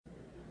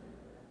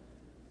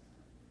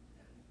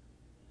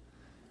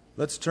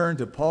Let's turn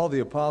to Paul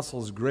the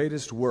Apostle's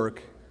greatest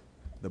work,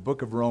 the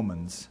book of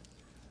Romans.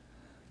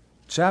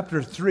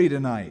 Chapter 3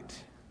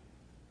 tonight.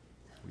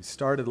 We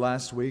started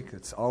last week.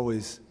 It's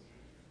always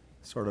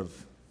sort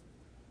of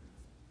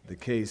the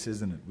case,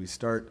 isn't it? We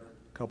start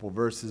a couple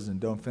verses and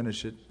don't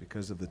finish it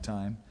because of the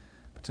time.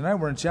 But tonight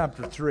we're in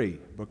chapter 3,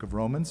 book of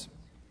Romans.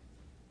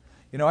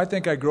 You know, I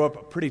think I grew up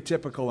a pretty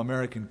typical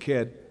American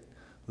kid,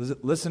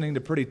 listening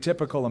to pretty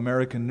typical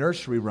American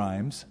nursery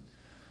rhymes.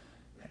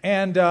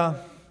 And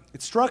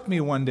it struck me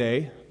one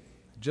day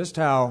just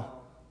how,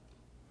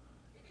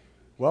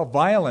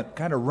 violent,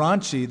 kind of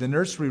raunchy the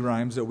nursery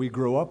rhymes that we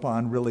grew up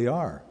on really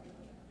are.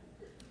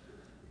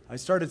 I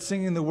started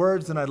singing the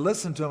words and I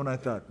listened to them and I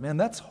thought, man,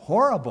 that's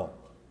horrible.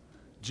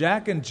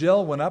 Jack and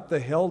Jill went up the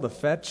hill to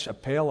fetch a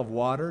pail of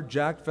water.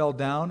 Jack fell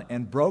down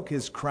and broke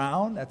his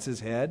crown, that's his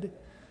head,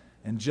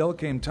 and Jill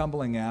came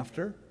tumbling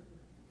after.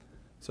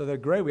 So they're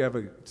great. We have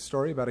a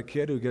story about a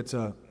kid who gets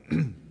a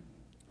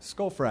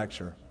skull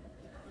fracture.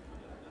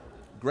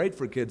 Great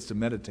for kids to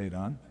meditate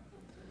on.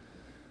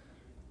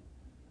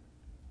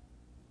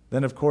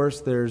 Then, of course,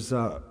 there's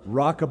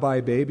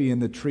Rockabye Baby in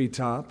the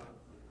Treetop.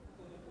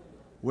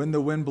 When the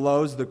wind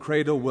blows, the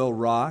cradle will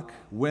rock.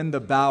 When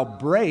the bough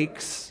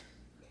breaks,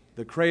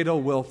 the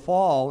cradle will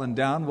fall, and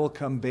down will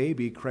come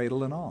baby,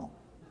 cradle and all.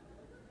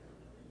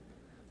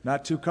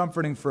 Not too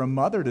comforting for a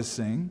mother to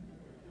sing.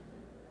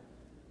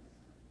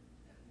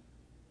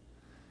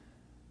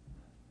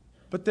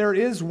 But there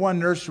is one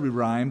nursery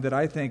rhyme that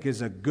I think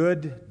is a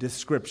good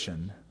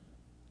description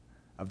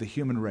of the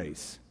human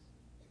race.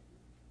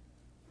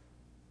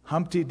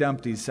 Humpty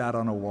Dumpty sat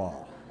on a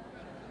wall.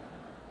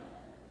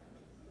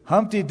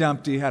 Humpty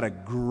Dumpty had a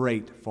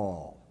great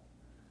fall.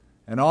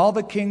 And all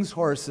the king's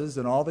horses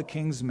and all the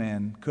king's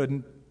men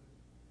couldn't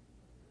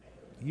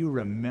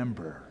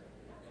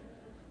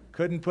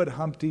put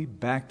Humpty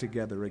back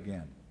together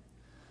again.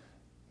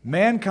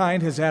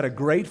 Mankind has had a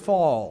great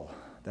fall.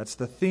 That's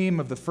the theme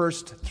of the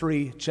first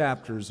 3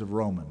 chapters of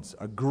Romans.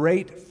 A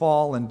great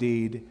fall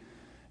indeed.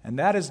 And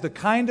that is the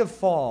kind of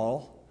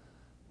fall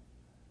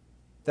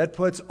that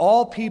puts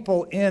all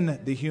people in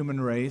the human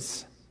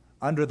race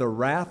under the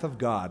wrath of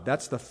God.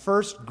 That's the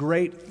first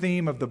great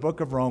theme of the book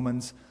of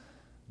Romans.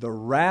 The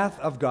wrath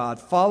of God,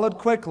 followed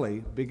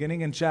quickly,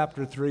 beginning in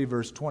chapter 3,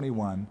 verse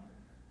 21,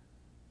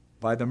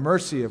 by the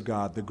mercy of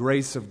God, the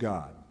grace of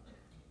God,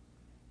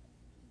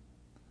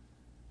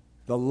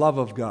 the love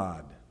of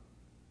God.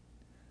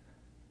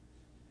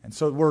 And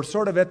so we're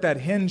sort of at that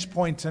hinge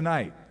point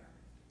tonight.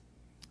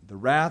 The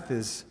wrath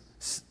is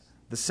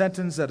the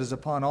sentence that is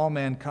upon all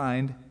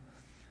mankind,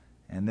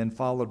 and then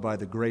followed by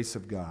the grace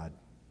of God.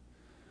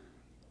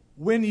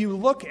 When you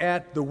look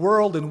at the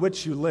world in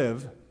which you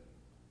live,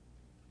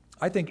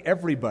 I think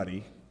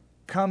everybody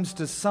comes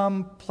to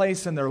some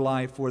place in their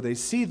life where they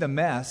see the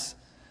mess,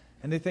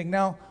 and they think,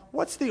 now,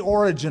 what's the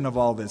origin of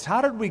all this? How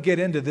did we get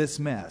into this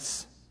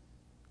mess?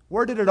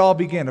 Where did it all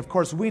begin? Of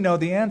course, we know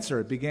the answer.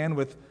 It began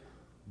with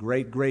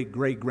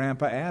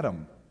great-great-great-grandpa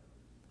Adam,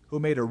 who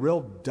made a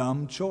real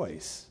dumb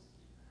choice.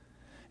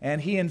 And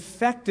he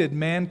infected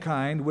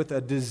mankind with a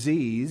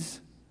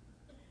disease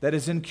that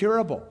is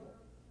incurable,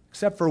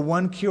 except for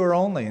one cure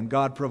only, and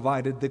God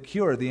provided the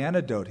cure, the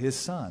antidote, His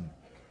Son.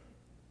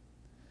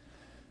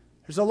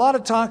 There's a lot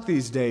of talk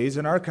these days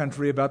in our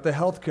country about the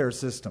healthcare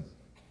system.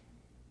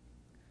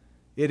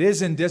 It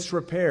is in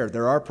disrepair.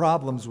 There are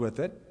problems with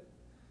it.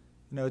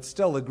 You know, it's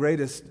still the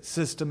greatest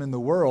system in the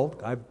world.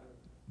 I've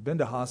been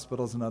to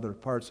hospitals in other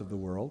parts of the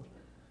world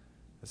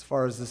as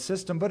far as the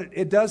system, but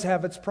it does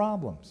have its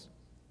problems.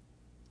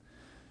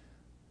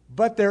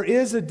 But there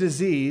is a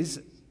disease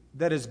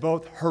that is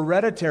both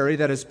hereditary,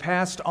 that is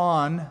passed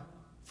on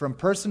from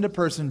person to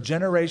person,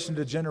 generation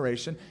to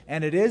generation,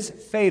 and it is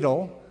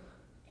fatal,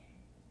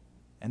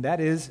 and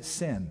that is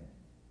sin.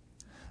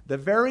 The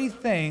very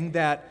thing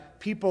that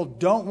people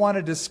don't want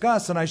to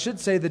discuss, and I should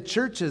say the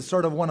churches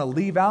sort of want to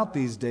leave out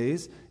these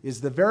days,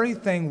 is the very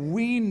thing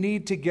we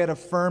need to get a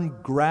firm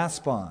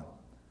grasp on,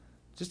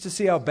 just to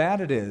see how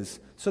bad it is,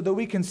 so that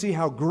we can see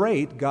how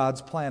great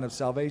God's plan of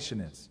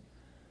salvation is.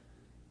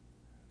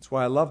 That's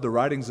why I love the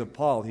writings of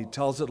Paul. He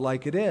tells it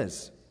like it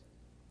is.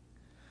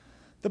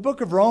 The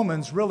book of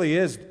Romans really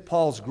is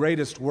Paul's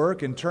greatest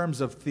work in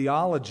terms of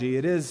theology.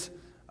 It is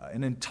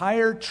an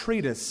entire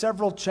treatise,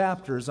 several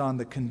chapters on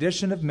the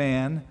condition of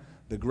man,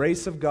 the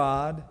grace of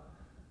God,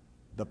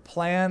 the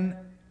plan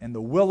and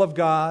the will of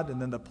God,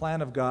 and then the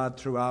plan of God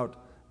throughout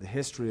the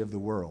history of the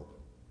world.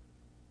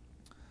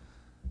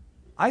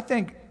 I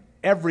think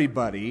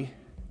everybody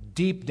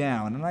deep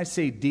down, and I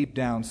say deep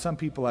down, some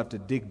people have to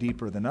dig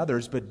deeper than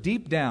others, but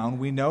deep down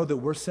we know that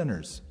we're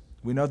sinners.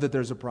 We know that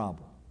there's a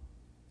problem.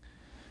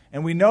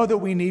 And we know that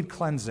we need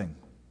cleansing.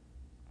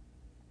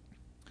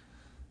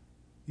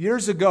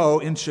 Years ago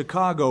in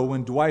Chicago,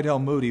 when Dwight L.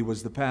 Moody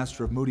was the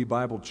pastor of Moody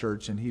Bible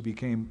Church, and he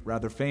became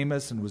rather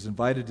famous and was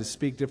invited to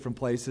speak different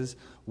places,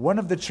 one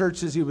of the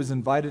churches he was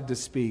invited to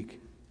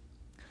speak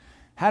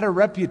had a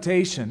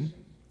reputation,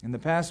 and the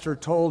pastor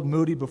told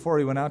Moody before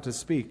he went out to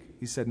speak,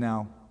 he said,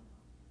 now,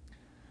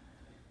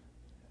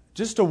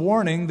 Just a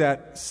warning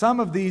that some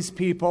of these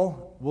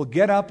people will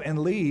get up and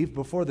leave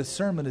before the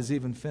sermon is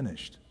even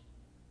finished.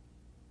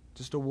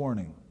 Just a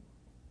warning.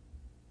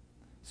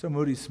 So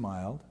Moody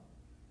smiled,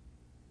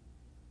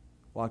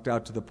 walked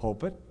out to the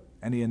pulpit,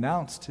 and he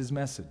announced his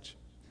message.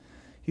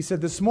 He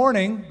said, "This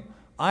morning,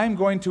 I'm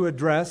going to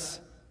address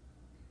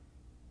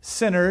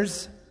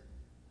sinners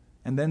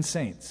and then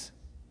saints."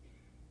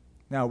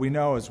 Now, we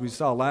know, as we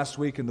saw last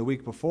week and the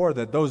week before,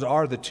 that those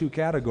are the two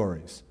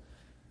categories.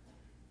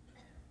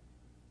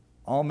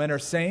 All men are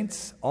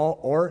saints,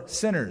 or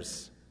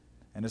sinners.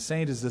 And a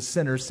saint is a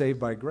sinner saved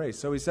by grace.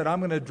 So he said, I'm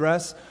going to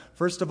address,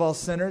 first of all,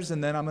 sinners,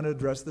 and then I'm going to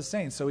address the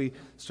saints. So he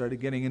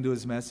started getting into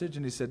his message,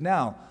 and he said,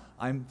 now,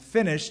 I'm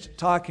finished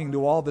talking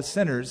to all the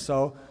sinners,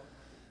 so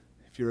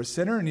if you're a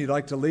sinner and you'd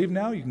like to leave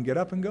now, you can get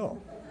up and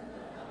go.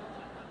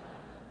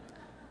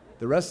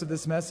 The rest of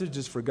this message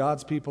is for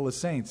God's people as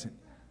saints.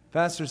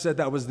 Pastor said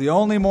that was the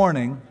only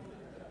morning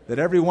that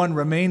everyone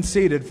remained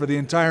seated for the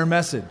entire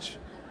message.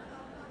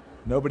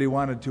 Nobody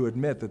wanted to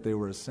admit that they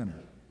were a sinner.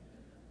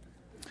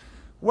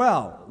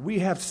 Well, we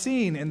have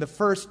seen in the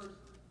first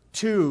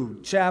 2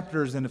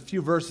 chapters and a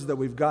few verses that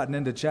we've gotten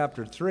into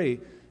chapter 3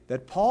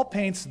 that Paul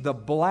paints the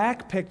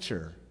black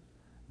picture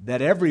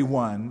that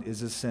everyone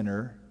is a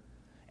sinner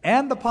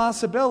and the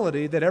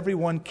possibility that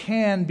everyone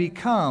can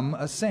become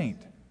a saint.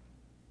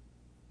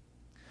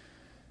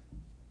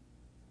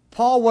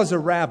 Paul was a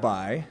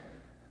rabbi,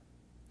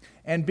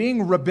 and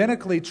being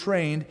rabbinically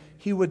trained,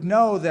 he would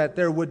know that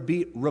there would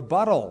be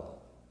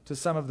rebuttal to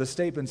some of the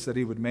statements that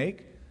he would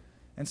make.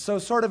 And so,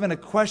 sort of in a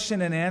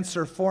question and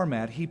answer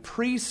format, he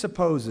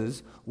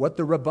presupposes what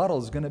the rebuttal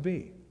is going to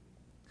be.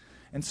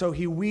 And so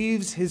he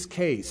weaves his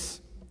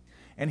case,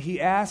 and he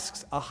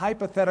asks a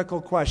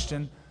hypothetical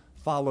question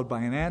followed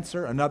by an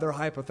answer, another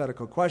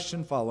hypothetical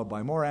question followed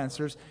by more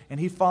answers, and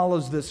he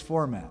follows this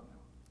format.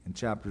 In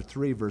chapter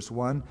 3, verse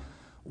 1,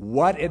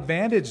 what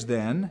advantage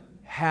then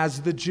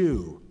has the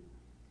Jew?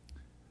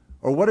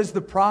 Or what is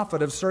the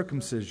profit of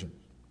circumcision?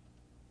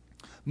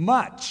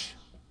 Much,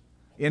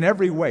 in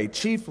every way,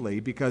 chiefly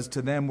because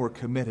to them were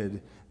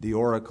committed the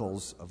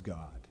oracles of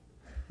God.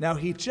 Now,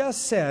 he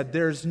just said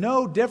there's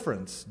no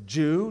difference,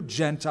 Jew,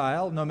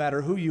 Gentile, no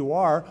matter who you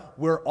are,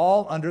 we're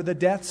all under the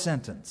death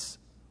sentence,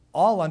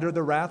 all under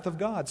the wrath of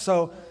God.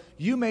 So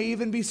you may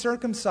even be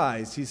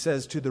circumcised, he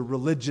says to the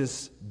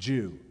religious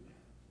Jew.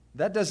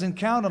 That doesn't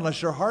count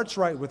unless your heart's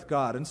right with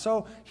God. And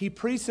so he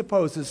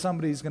presupposes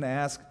somebody's going to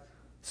ask,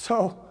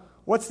 so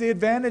what's the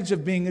advantage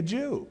of being a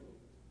Jew?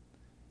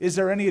 Is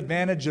there any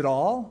advantage at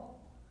all?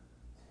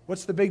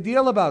 What's the big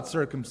deal about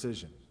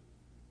circumcision?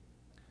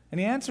 And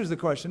he answers the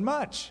question,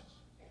 much,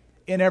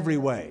 in every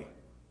way.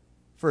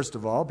 First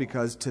of all,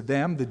 because to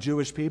them, the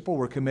Jewish people,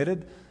 were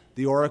committed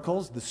the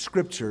oracles, the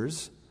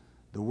scriptures,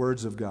 the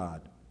words of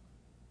God.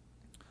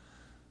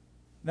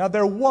 Now,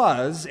 there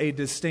was a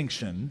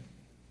distinction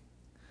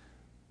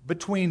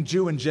between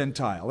Jew and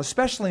Gentile,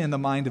 especially in the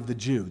mind of the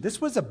Jew.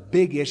 This was a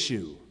big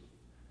issue.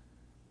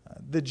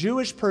 The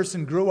Jewish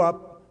person grew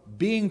up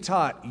being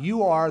taught,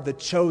 you are the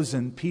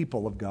chosen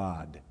people of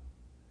God.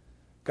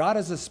 God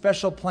has a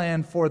special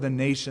plan for the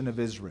nation of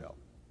Israel.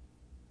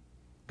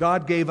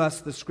 God gave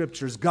us the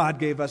scriptures. God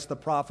gave us the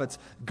prophets.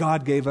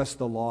 God gave us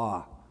the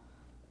law.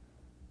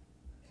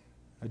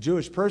 A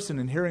Jewish person,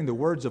 in hearing the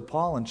words of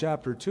Paul in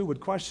chapter 2, would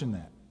question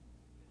that.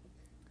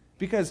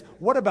 Because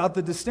what about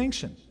the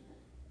distinction?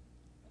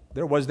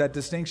 There was that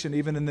distinction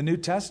even in the New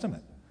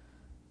Testament.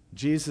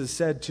 Jesus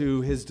said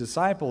to his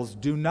disciples,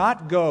 do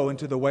not go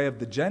into the way of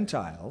the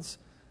Gentiles,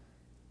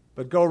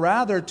 but go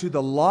rather to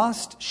the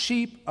lost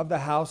sheep of the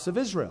house of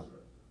Israel.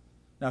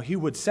 Now, he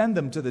would send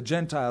them to the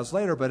Gentiles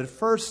later, but at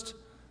first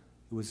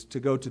it was to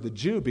go to the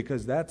Jew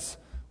because that's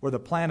where the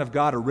plan of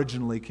God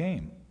originally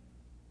came.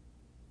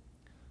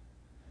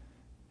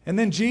 And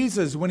then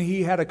Jesus, when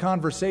he had a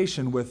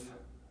conversation with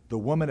the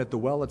woman at the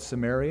well at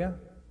Samaria,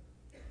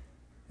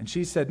 and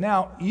she said,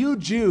 now, you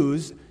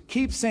Jews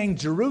keep saying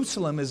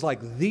Jerusalem is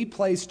like the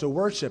place to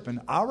worship,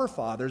 and our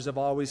fathers have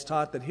always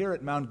taught that here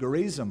at Mount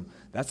Gerizim,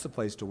 that's the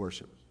place to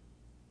worship.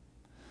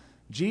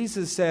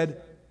 Jesus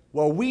said,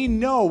 well, we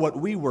know what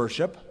we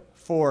worship,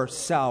 for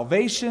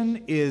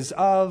salvation is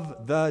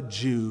of the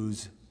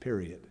Jews,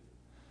 period.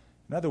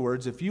 In other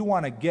words, if you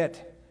want to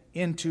get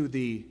into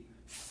the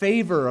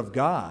favor of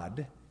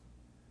God,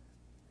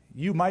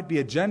 you might be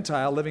a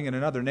Gentile living in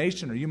another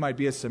nation, or you might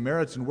be a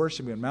Samaritan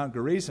worshiping at Mount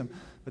Gerizim,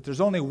 but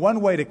there's only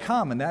one way to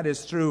come, and that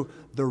is through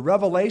the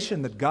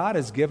revelation that God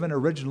has given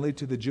originally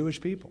to the Jewish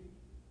people.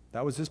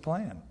 That was his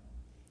plan.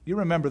 You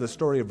remember the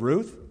story of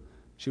Ruth?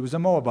 She was a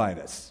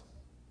Moabitess.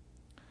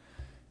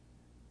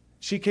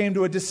 She came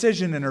to a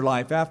decision in her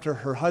life after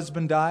her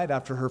husband died,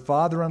 after her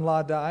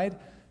father-in-law died,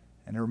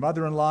 and her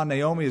mother-in-law,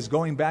 Naomi, is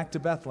going back to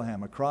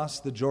Bethlehem across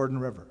the Jordan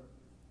River.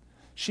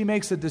 She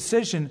makes a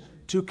decision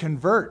to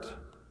convert.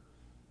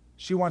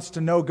 She wants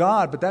to know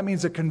God, but that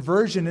means a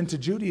conversion into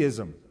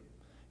Judaism.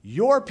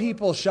 Your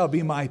people shall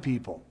be my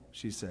people,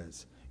 she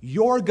says.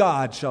 Your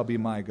God shall be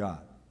my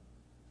God.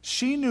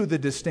 She knew the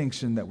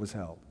distinction that was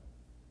held.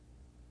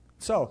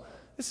 So,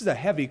 this is a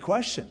heavy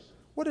question.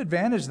 What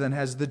advantage then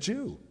has the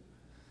Jew?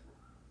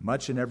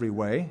 Much in every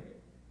way.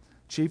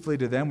 Chiefly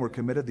to them were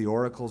committed the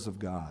oracles of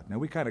God. Now,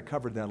 we kind of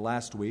covered that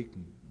last week,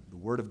 the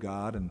Word of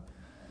God. And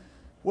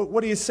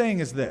what he is saying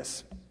is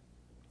this.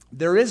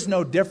 There is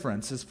no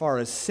difference as far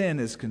as sin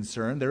is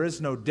concerned. There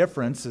is no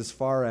difference as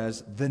far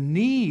as the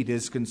need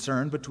is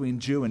concerned between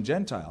Jew and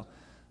Gentile.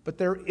 But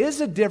there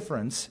is a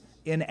difference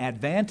in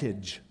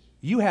advantage.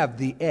 You have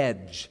the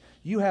edge.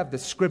 You have the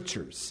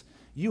Scriptures.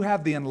 You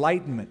have the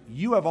enlightenment.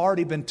 You have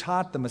already been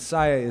taught the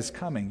Messiah is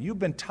coming. You've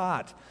been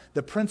taught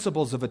the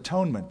principles of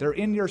atonement. They're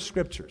in your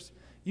Scriptures.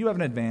 You have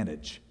an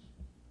advantage.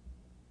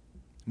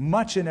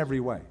 Much in every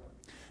way.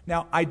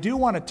 Now, I do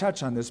want to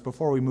touch on this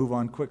before we move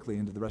on quickly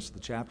into the rest of the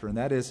chapter, and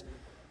that is,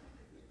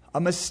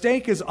 a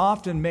mistake is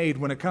often made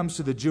when it comes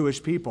to the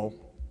Jewish people.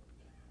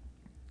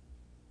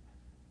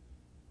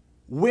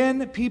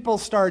 When people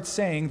start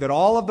saying that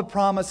all of the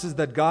promises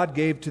that God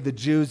gave to the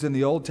Jews in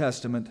the Old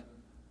Testament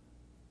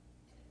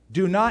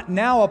do not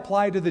now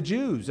apply to the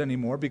Jews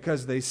anymore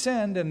because they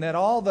sinned, and that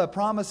all the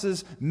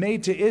promises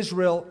made to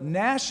Israel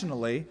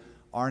nationally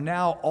are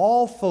now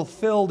all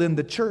fulfilled in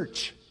the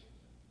church.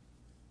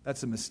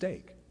 That's a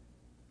mistake.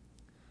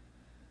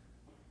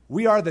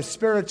 We are the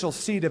spiritual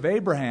seed of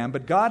Abraham,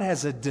 but God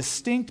has a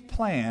distinct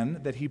plan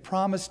that He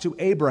promised to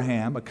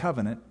Abraham, a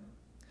covenant,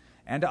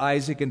 and to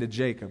Isaac and to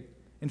Jacob.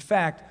 In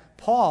fact,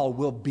 Paul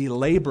will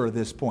belabor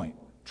this point,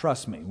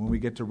 trust me, when we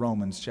get to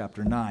Romans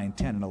chapter 9,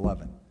 10, and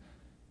 11.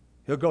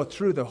 He'll go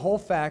through the whole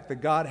fact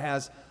that God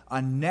has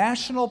a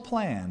national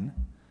plan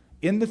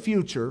in the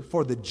future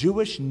for the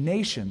Jewish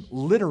nation,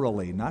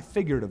 literally, not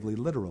figuratively,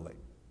 literally.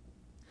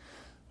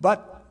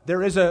 But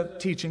there is a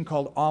teaching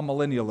called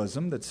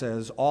amillennialism that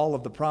says all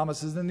of the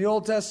promises in the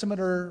Old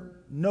Testament are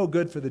no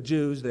good for the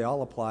Jews. They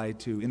all apply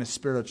to, in a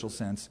spiritual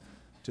sense,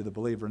 to the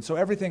believer. And so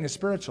everything is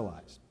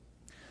spiritualized.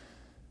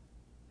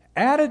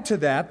 Added to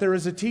that, there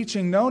is a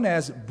teaching known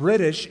as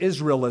British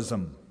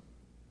Israelism.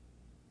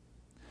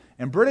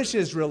 And British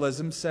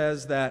Israelism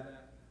says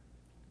that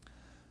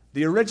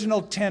the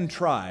original 10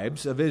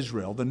 tribes of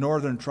Israel, the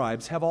northern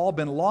tribes, have all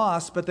been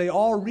lost, but they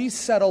all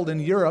resettled in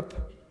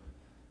Europe.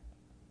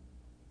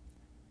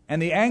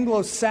 And the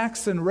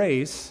Anglo-Saxon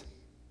race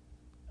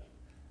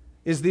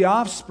is the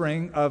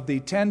offspring of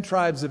the 10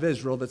 tribes of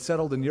Israel that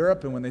settled in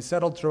Europe. And when they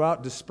settled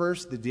throughout,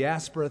 dispersed the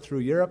diaspora through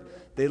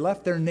Europe, they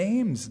left their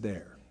names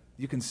there.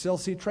 You can still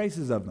see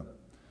traces of them.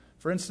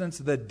 For instance,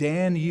 the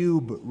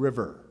Danube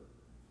River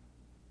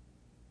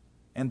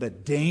and the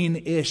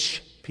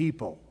Danish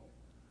people.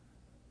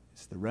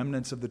 It's the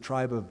remnants of the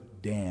tribe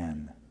of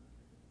Dan.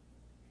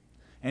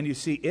 And you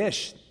see,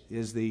 Ish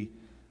is the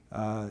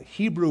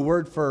Hebrew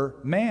word for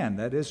man.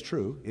 That is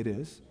true. It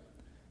is.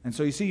 And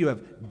so you see you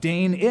have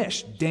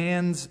Dan-ish,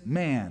 Dan's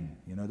man.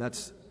 You know,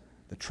 that's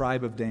the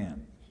tribe of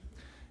Dan.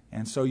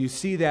 And so you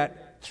see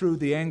that through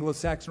the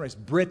Anglo-Saxon race.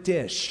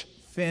 British,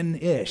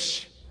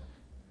 Finnish.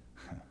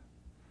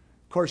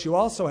 Of course, you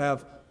also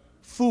have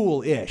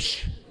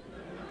foolish.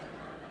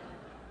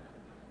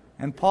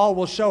 And Paul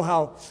will show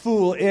how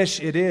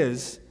foolish it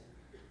is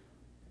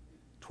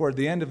toward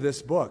the end of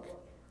this book.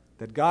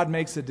 That God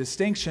makes a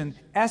distinction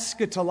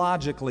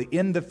eschatologically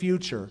in the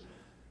future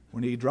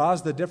when He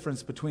draws the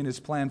difference between His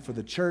plan for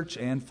the church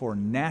and for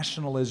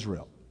national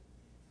Israel,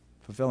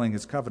 fulfilling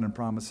His covenant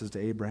promises to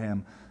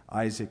Abraham,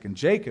 Isaac, and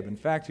Jacob. In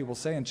fact, He will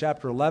say in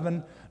chapter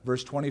 11,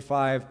 verse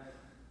 25,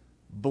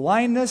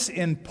 blindness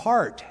in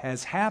part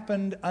has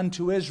happened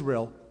unto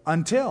Israel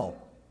until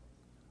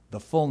the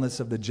fullness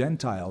of the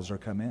Gentiles are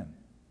come in.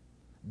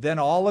 Then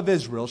all of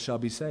Israel shall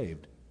be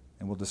saved.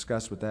 And we'll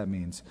discuss what that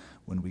means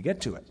when we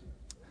get to it.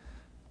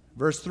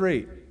 Verse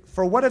 3,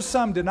 for what if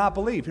some did not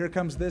believe? Here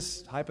comes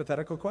this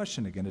hypothetical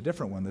question again, a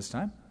different one this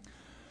time.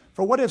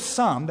 For what if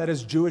some, that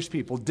is Jewish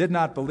people, did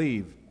not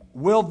believe?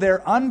 Will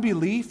their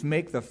unbelief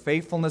make the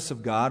faithfulness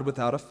of God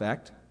without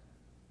effect?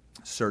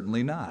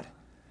 Certainly not.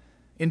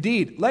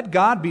 Indeed, let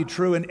God be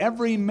true and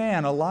every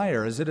man a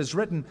liar, as it is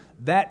written,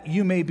 that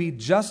you may be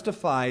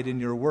justified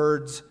in your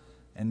words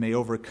and may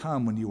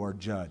overcome when you are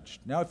judged.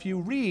 Now, if you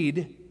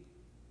read,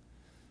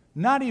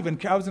 not even,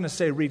 I was going to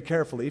say read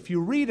carefully, if you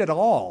read at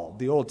all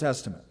the Old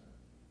Testament,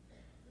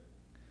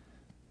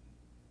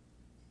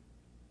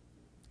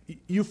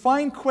 you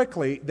find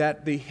quickly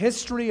that the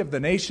history of the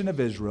nation of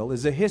Israel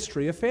is a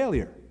history of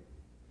failure.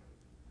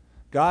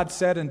 God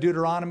said in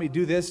Deuteronomy,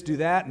 do this, do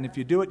that, and if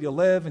you do it, you'll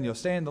live, and you'll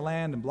stay in the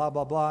land, and blah,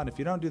 blah, blah, and if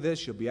you don't do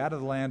this, you'll be out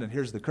of the land, and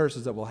here's the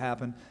curses that will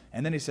happen.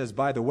 And then He says,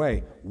 by the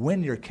way,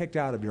 when you're kicked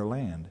out of your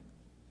land,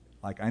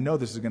 like, I know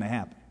this is going to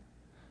happen.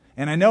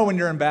 And I know when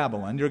you're in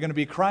Babylon, you're going to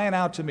be crying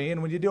out to me,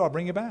 and when you do, I'll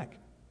bring you back.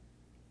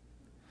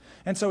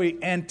 And so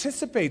He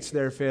anticipates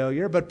their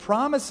failure, but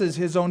promises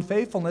His own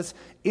faithfulness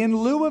in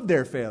lieu of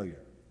their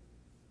failure.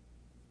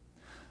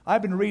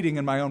 I've been reading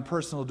in my own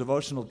personal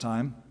devotional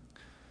time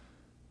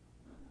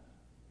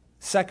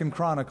 2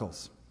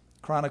 Chronicles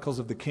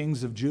of the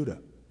kings of Judah,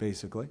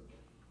 basically.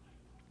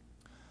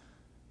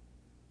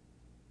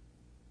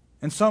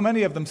 And so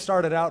many of them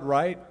started out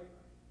right,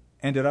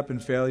 ended up in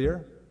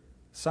failure.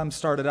 Some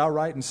started out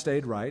right and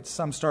stayed right.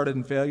 Some started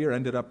in failure,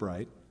 ended up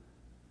right.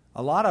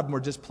 A lot of them were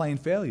just plain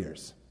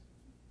failures.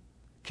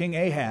 King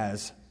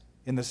Ahaz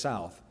in the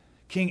south.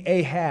 King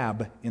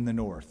Ahab in the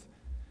north.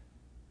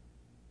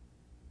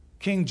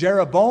 King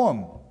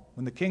Jeroboam,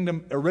 when the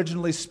kingdom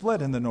originally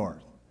split in the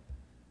north.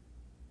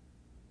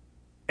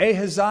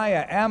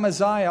 Ahaziah,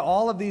 Amaziah,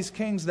 all of these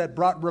kings that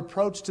brought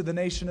reproach to the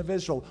nation of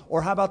Israel.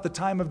 Or how about the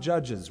time of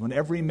Judges, when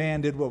every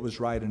man did what was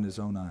right in his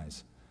own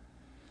eyes?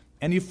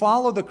 And you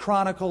follow the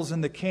Chronicles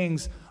and the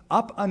Kings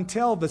up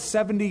until the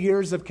 70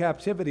 years of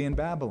captivity in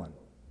Babylon.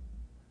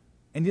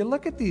 And you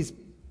look at these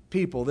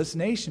people, this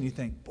nation, you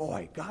think,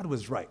 boy, God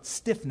was right,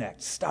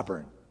 stiff-necked,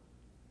 stubborn.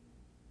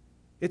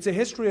 It's a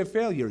history of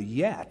failure,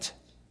 yet,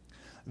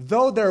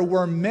 though there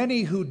were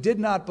many who did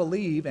not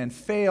believe and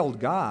failed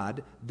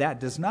God, that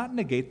does not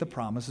negate the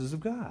promises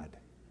of God.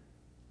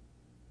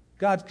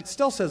 God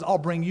still says, I'll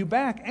bring you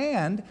back,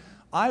 and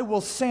I will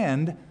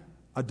send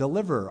a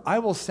deliverer. I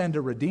will send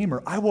a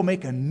redeemer. I will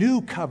make a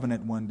new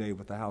covenant one day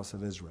with the house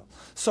of Israel.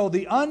 So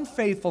the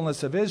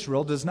unfaithfulness of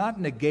Israel does not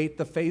negate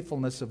the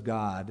faithfulness of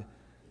God,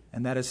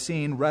 and that is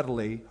seen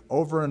readily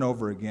over and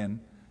over again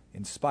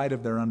in spite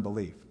of their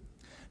unbelief.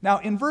 Now,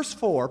 in verse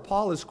 4,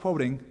 Paul is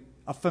quoting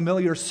a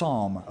familiar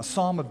psalm, a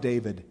psalm of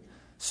David,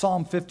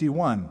 Psalm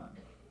 51. Do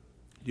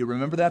you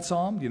remember that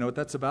psalm? Do you know what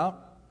that's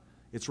about?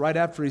 It's right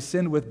after he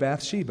sinned with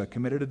Bathsheba,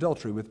 committed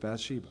adultery with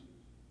Bathsheba.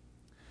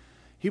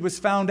 He was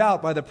found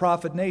out by the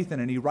prophet Nathan,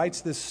 and he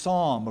writes this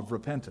psalm of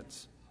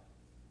repentance.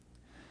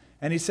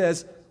 And he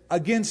says,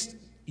 against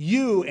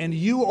you and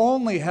you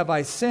only have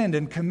I sinned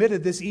and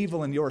committed this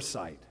evil in your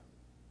sight.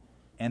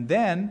 And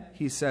then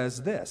he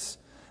says this,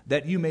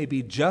 that you may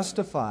be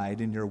justified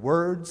in your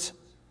words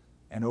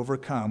and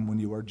overcome when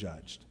you are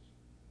judged.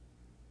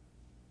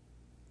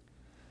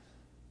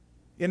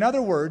 In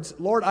other words,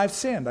 Lord, I've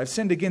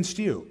sinned against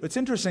you. It's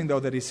interesting, though,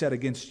 that he said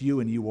against you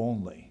and you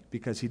only,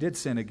 because he did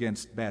sin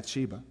against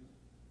Bathsheba.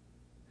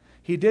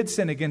 He did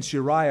sin against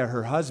Uriah,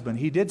 her husband.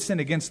 He did sin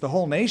against the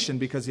whole nation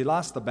because he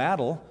lost the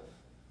battle.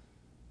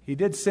 He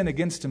did sin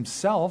against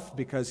himself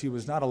because he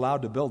was not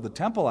allowed to build the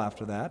temple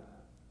after that.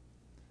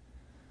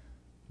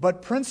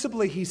 But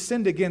principally he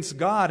sinned against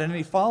God, and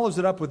he follows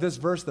it up with this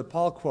verse that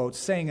Paul quotes,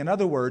 saying, in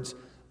other words,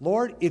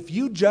 Lord, if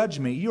you judge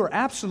me, you are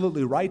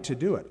absolutely right to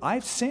do it.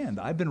 I've sinned.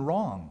 I've been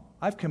wrong.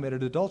 I've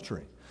committed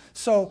adultery.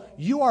 So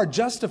you are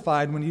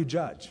justified when you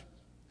judge.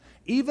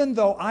 Even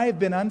though I have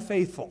been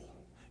unfaithful,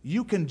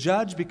 you can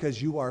judge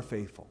because you are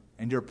faithful,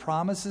 and your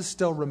promises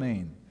still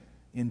remain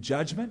in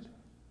judgment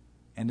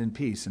and in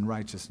peace and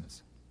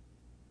righteousness.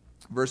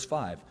 Verse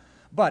 5,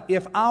 but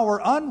if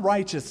our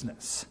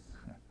unrighteousness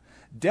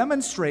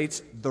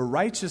demonstrates the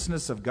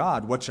righteousness of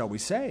God, what shall we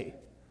say?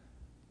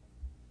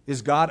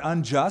 Is God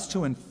unjust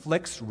who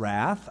inflicts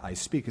wrath? I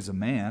speak as a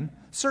man.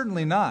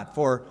 Certainly not,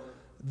 for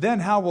then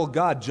how will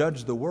God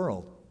judge the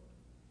world?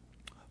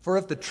 For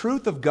if the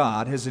truth of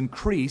God has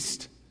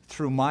increased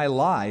through my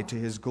lie to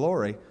his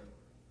glory,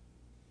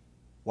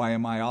 why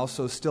am I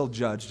also still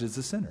judged as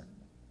a sinner?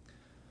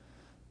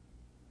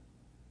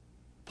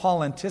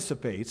 Paul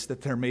anticipates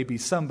that there may be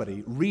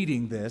somebody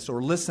reading this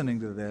or listening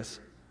to this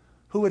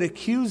who would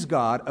accuse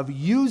God of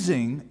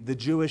using the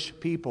Jewish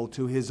people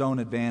to his own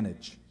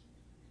advantage,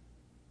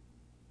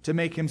 to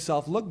make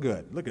himself look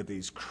good. Look at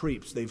these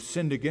creeps, they've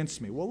sinned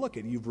against me. Well, look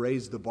at you've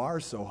raised the bar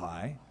so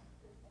high,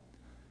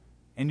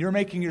 and you're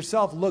making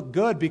yourself look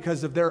good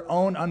because of their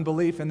own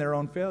unbelief and their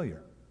own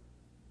failure.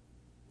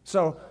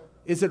 So,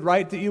 is it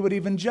right that you would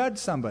even judge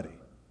somebody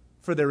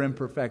for their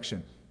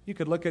imperfection? You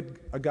could look at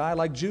a guy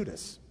like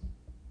Judas.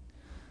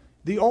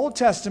 The Old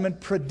Testament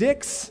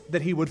predicts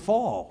that he would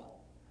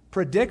fall,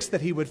 predicts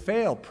that he would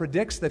fail,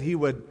 predicts that he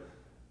would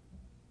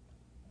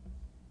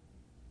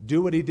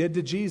do what he did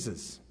to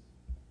Jesus,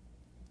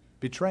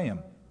 betray him.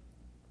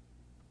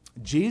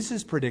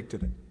 Jesus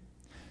predicted it.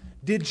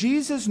 Did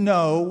Jesus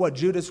know what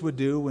Judas would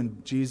do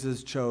when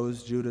Jesus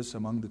chose Judas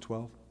among the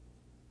 12?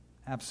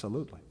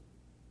 Absolutely.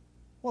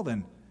 Well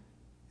then,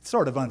 it's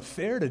sort of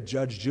unfair to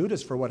judge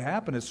Judas for what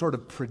happened. It's sort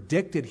of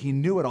predicted. He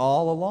knew it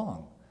all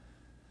along.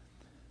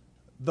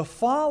 The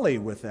folly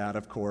with that,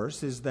 of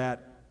course, is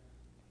that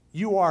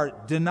you are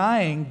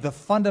denying the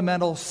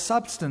fundamental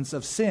substance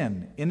of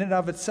sin. In and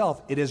of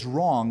itself, it is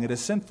wrong, it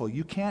is sinful.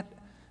 You can't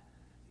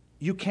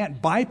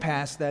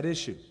bypass that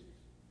issue.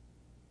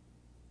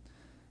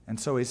 And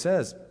so he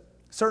says,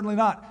 certainly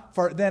not.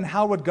 For then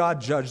how would God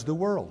judge the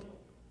world?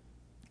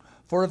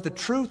 For if the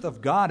truth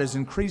of God has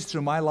increased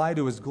through my lie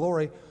to his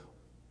glory,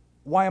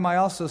 why am I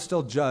also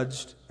still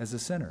judged as a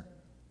sinner?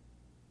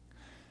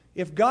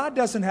 If God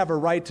doesn't have a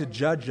right to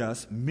judge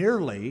us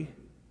merely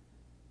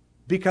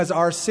because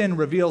our sin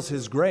reveals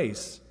his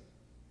grace,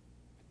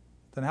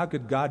 then how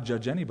could God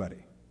judge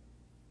anybody?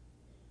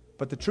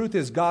 But the truth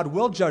is, God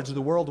will judge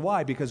the world.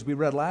 Why? Because we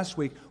read last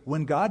week,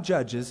 when God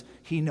judges,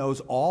 he knows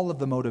all of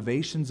the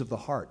motivations of the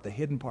heart, the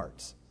hidden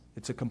parts.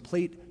 It's a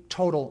complete,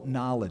 total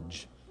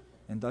knowledge.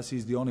 And thus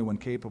he's the only one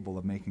capable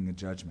of making a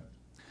judgment.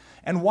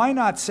 And why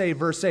not say,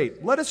 verse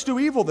 8, let us do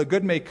evil that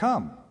good may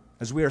come,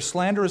 as we are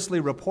slanderously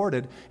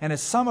reported, and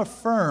as some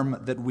affirm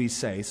that we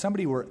say.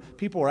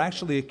 People were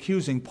actually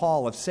accusing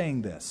Paul of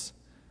saying this.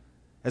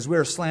 as we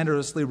are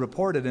slanderously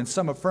reported, and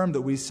some affirm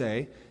that we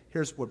say,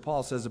 here's what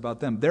Paul says about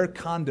them, their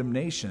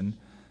condemnation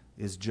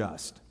is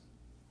just.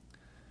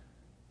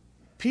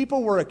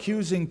 People were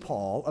accusing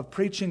Paul of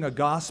preaching a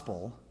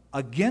gospel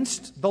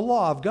against the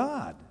law of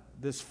God,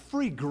 this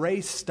free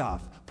grace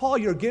stuff. Paul,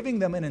 you're giving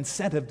them an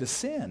incentive to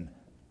sin.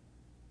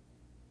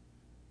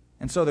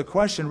 And so the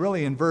question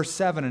really in verse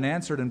 7 and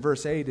answered in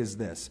verse 8 is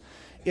this.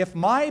 If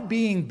my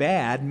being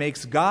bad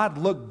makes God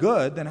look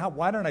good, then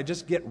why don't I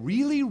just get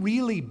really,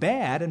 really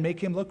bad and make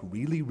him look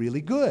really,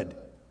 really good?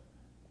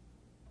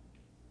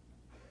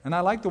 And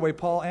I like the way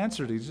Paul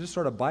answered. He just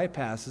sort of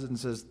bypasses it and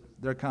says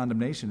their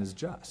condemnation is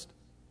just.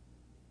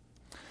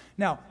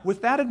 Now,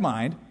 with that in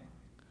mind,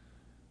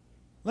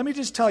 let me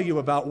just tell you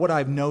about what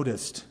I've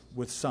noticed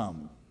with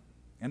some.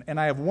 And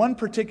I have one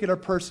particular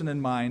person in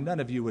mind.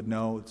 None of you would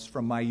know. It's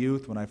from my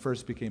youth when I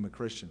first became a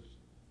Christian.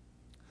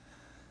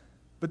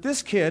 But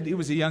this kid, he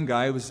was a young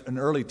guy, he was an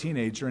early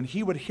teenager, and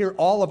he would hear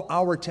all of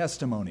our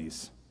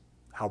testimonies,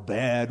 how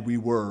bad we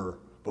were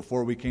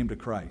before we came to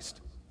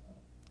Christ.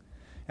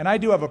 And I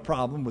do have a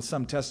problem with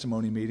some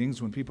testimony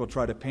meetings when people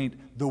try to paint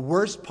the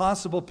worst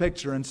possible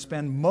picture and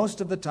spend most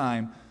of the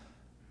time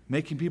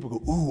making people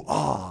go, ooh,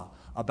 ah,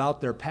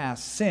 about their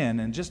past sin,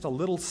 and just a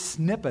little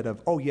snippet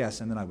of, oh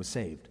yes, and then I was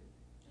saved.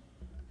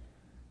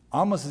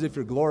 Almost as if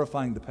you're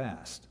glorifying the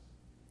past.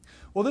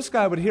 Well, this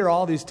guy would hear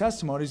all these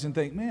testimonies and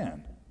think,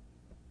 man,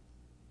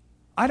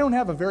 I don't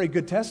have a very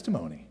good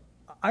testimony.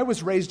 I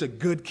was raised a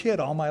good kid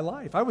all my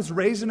life. I was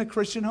raised in a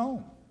Christian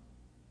home.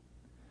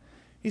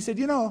 He said,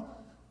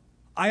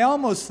 I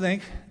almost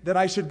think that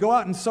I should go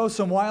out and sow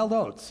some wild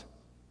oats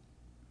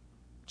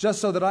just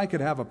so that I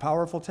could have a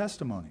powerful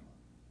testimony.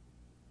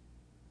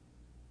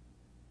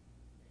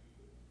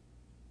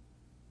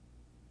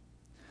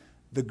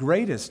 The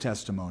greatest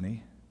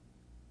testimony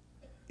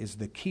is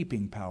the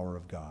keeping power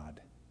of God.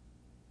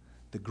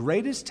 The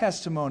greatest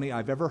testimony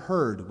I've ever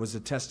heard was a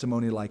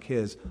testimony like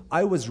his.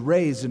 I was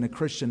raised in a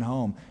Christian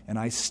home, and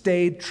I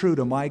stayed true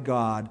to my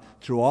God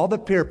through all the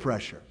peer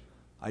pressure.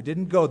 I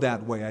didn't go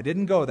that way. I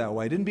didn't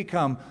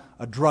become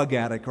a drug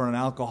addict or an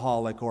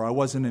alcoholic, or I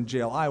wasn't in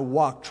jail. I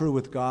walked true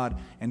with God,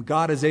 and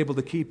God is able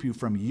to keep you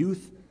from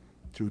youth,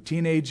 through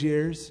teenage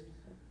years,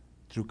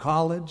 through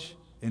college,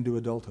 into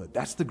adulthood.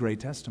 That's the great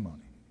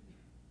testimony.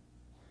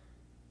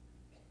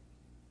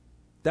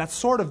 That's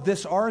sort of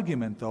this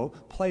argument, though,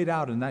 played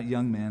out in that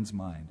young man's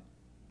mind.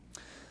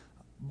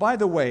 By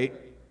the way,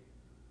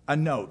 a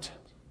note.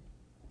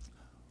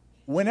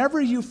 Whenever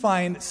you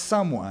find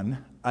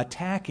someone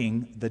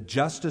attacking the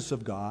justice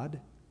of God,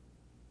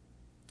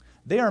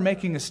 they are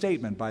making a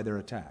statement by their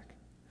attack.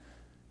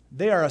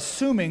 They are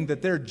assuming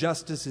that their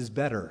justice is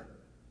better.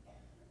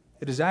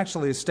 It is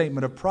actually a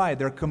statement of pride.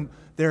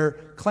 They're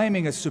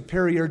claiming a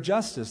superior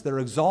justice. They're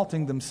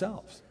exalting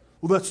themselves.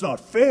 Well, that's not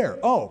fair.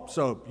 Oh,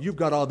 so you've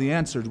got all the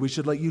answers. We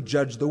should let you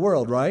judge the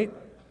world, right?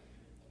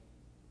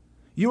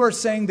 You are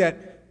saying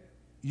that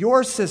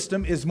your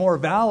system is more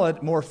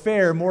valid, more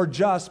fair, more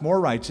just, more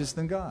righteous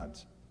than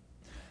God's.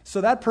 So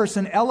that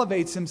person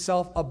elevates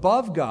himself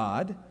above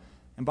God.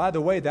 And by the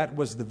way, that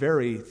was the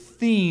very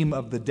theme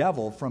of the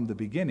devil from the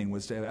beginning,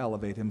 was to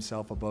elevate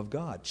himself above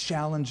God,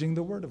 challenging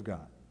the Word of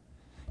God.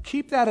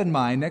 Keep that in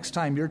mind next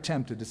time you're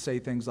tempted to say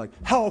things like,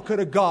 how could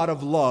a God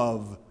of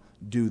love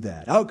do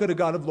that? How could a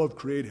God of love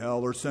create hell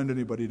or send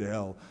anybody to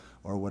hell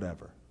or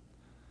whatever?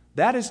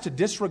 That is to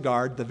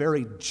disregard the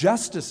very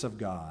justice of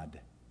God,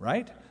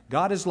 right?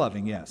 God is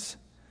loving, yes.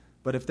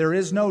 But if there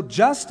is no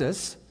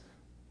justice,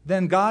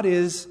 then God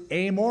is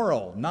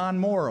amoral,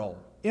 non-moral,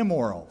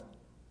 immoral.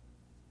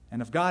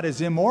 And if God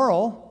is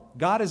immoral,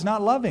 God is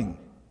not loving.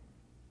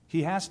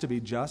 He has to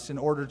be just in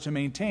order to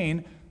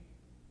maintain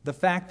the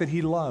fact that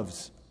he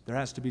loves. There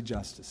has to be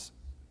justice.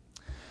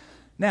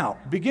 Now,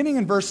 beginning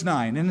in verse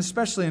 9, and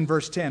especially in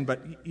verse 10,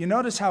 but you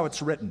notice how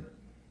it's written.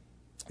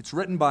 It's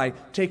written by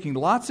taking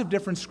lots of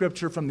different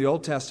scripture from the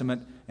Old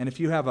Testament, and if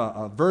you have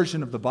a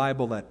version of the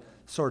Bible that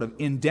sort of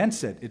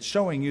indents it, it's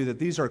showing you that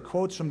these are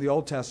quotes from the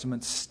Old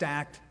Testament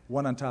stacked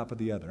one on top of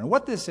the other. And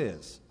what this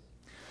is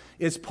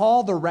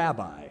Paul the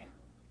rabbi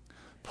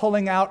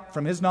pulling out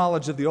from his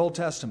knowledge of the Old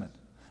Testament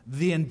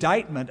the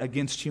indictment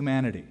against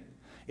humanity.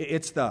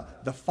 It's the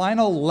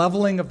final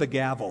leveling of the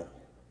gavel.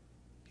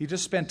 He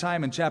just spent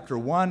time in chapter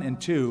 1 and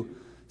 2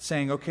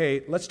 saying,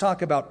 okay, let's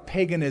talk about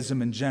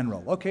paganism in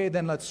general. Okay,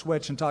 then let's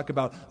switch and talk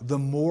about the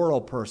moral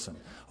person.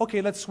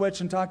 Okay, let's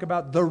switch and talk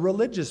about the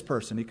religious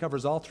person. He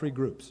covers all three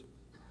groups.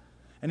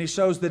 And he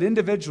shows that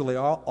individually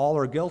all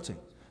are guilty.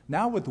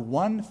 Now with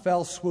one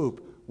fell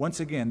swoop, once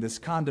again, this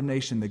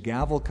condemnation, the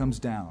gavel comes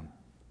down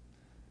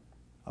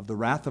of the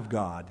wrath of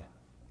God.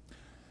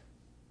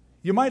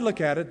 You might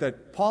look at it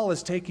that Paul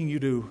is taking you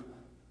to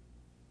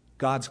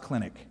God's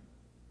clinic.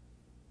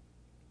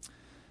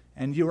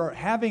 And you are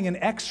having an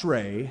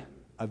x-ray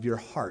of your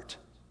heart,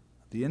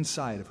 the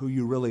inside of who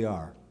you really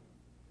are.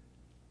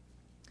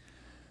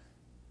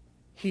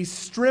 He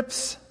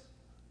strips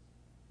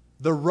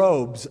the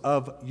robes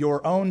of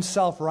your own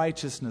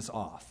self-righteousness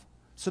off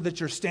so that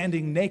you're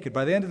standing naked.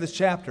 By the end of this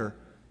chapter,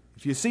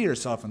 if you see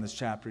yourself in this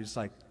chapter, it's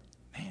like,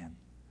 man,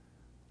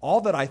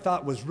 All that I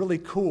thought was really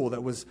cool,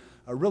 that was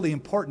really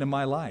important in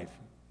my life,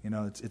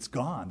 it's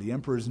gone. The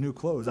emperor's new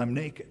clothes. I'm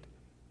naked.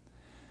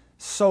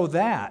 So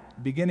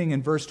that, beginning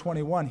in verse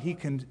 21, he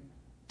can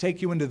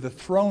take you into the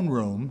throne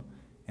room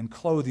and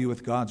clothe you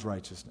with God's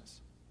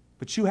righteousness.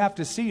 But you have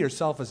to see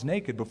yourself as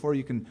naked before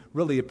you can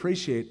really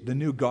appreciate the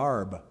new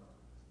garb,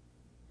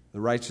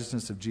 the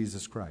righteousness of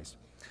Jesus Christ.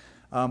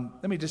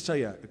 Let me just tell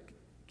you a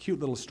cute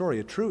little story,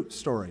 a true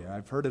story.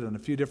 I've heard it on a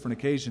few different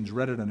occasions,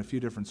 read it on a few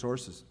different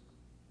sources.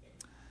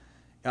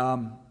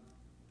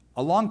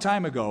 A long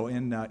time ago,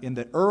 in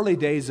the early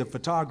days of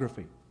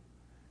photography,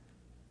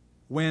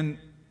 when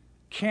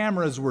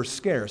cameras were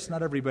scarce,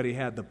 not everybody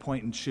had the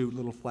point-and-shoot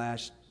little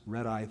flash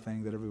red eye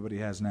thing that everybody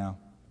has now.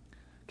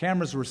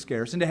 Cameras were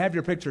scarce, and to have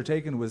your picture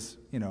taken was,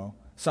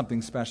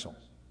 something special.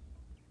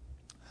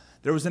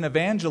 There was an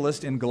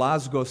evangelist in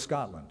Glasgow,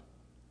 Scotland,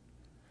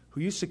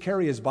 who used to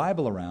carry his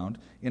Bible around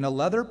in a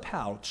leather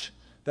pouch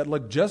that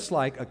looked just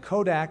like a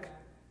Kodak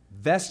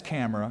vest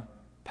camera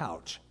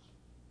pouch.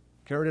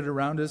 Carried it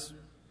around his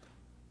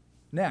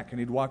neck, and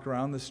he'd walk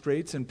around the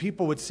streets, and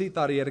people would see,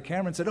 thought he had a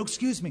camera, and said, "Oh,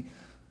 excuse me,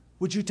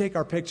 would you take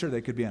our picture?"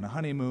 They could be on a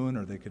honeymoon,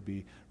 or they could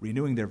be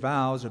renewing their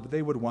vows, but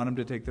they would want him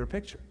to take their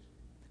picture.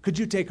 "Could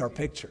you take our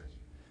picture?"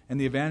 And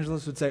the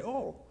evangelist would say,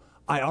 "Oh,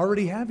 I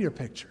already have your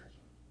picture."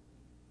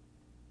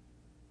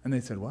 And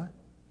they said, "What?"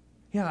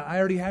 "Yeah, I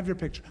already have your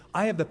picture.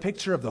 I have the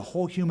picture of the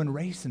whole human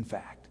race, in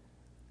fact."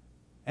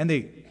 And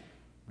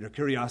their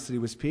curiosity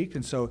was piqued,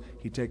 and so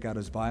he'd take out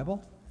his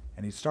Bible,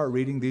 and he'd start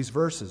reading these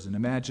verses. And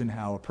imagine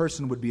how a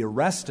person would be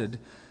arrested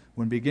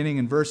when, beginning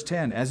in verse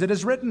 10, "As it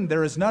is written,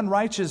 there is none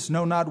righteous,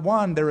 no, not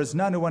one. There is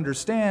none who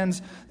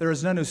understands. There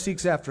is none who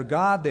seeks after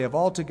God. They have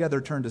altogether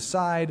turned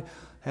aside,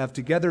 have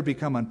together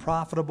become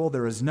unprofitable.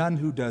 There is none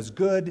who does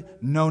good,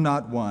 no,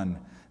 not one.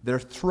 Their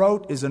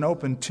throat is an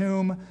open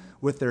tomb.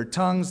 With their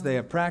tongues they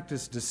have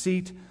practiced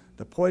deceit.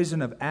 The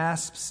poison of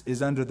asps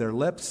is under their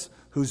lips,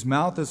 whose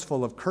mouth is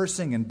full of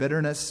cursing and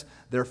bitterness.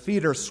 Their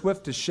feet are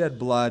swift to shed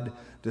blood.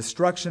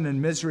 Destruction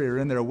and misery are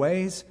in their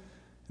ways.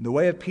 In the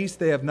way of peace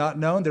they have not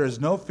known. There is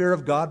no fear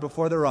of God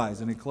before their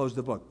eyes." And he closed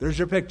the book. There's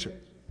your picture.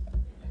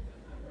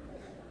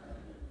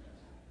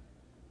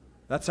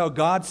 That's how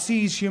God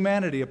sees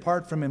humanity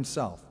apart from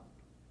himself.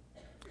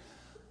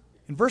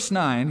 In verse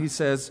 9, he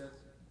says,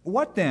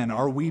 "What then?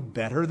 Are we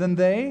better than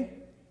they?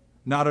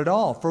 Not at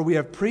all. For we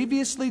have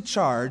previously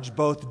charged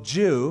both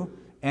Jew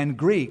and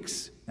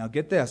Greeks," now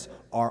get this,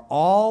 "are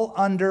all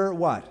under"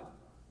 what?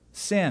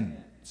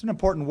 Sin. It's an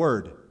important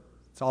word.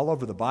 It's all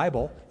over the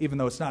Bible, even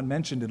though it's not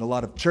mentioned in a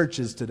lot of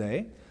churches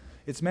today.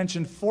 It's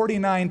mentioned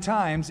 49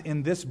 times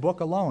in this book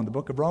alone, the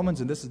book of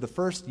Romans, and this is the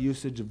first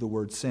usage of the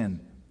word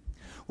sin.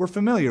 We're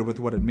familiar with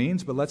what it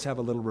means, but let's have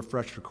a little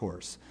refresher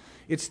course.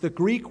 It's the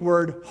Greek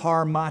word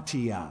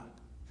harmatia.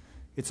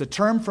 It's a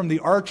term from the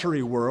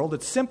archery world.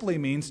 It simply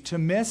means to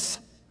miss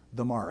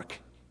the mark.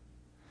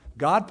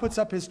 God puts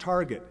up his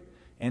target,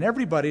 and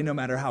everybody, no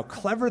matter how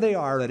clever they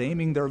are at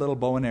aiming their little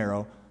bow and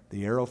arrow,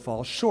 the arrow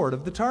falls short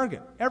of the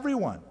target.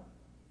 Everyone.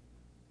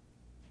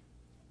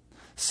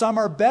 Some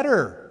are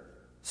better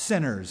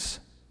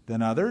sinners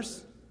than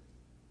others.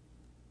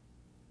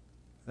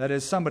 That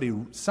is,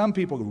 some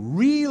people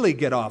really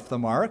get off the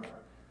mark.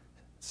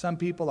 Some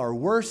people are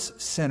worse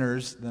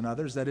sinners than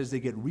others. That is, they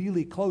get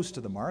really close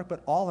to the mark,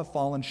 but all have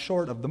fallen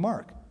short of the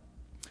mark.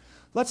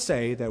 Let's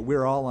say that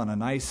we're all on a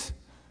nice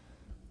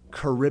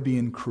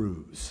Caribbean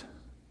cruise.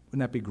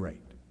 Wouldn't that be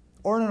great?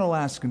 Or an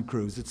Alaskan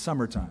cruise. It's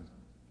summertime.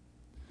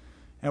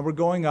 And we're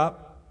going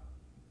up,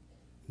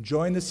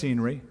 enjoying the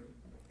scenery,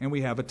 and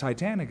we have a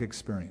Titanic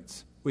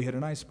experience. We hit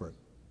an iceberg.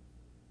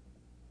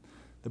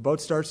 The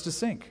boat starts to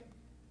sink.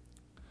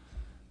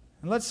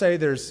 And let's say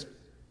there's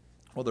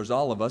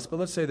all of us, but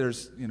let's say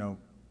there's,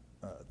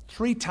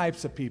 three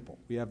types of people.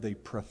 We have the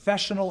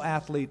professional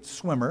athlete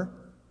swimmer,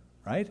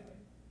 right?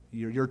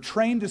 You're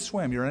trained to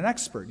swim. You're an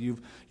expert.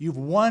 You've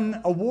won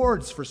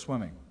awards for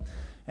swimming.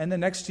 And then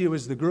next to you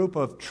is the group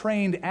of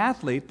trained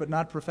athlete, but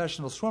not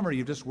professional swimmer.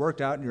 You've just worked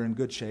out and you're in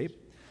good shape.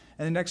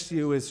 And then next to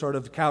you is sort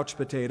of couch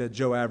potato,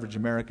 Joe Average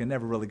American,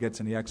 never really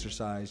gets any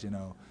exercise,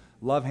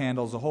 love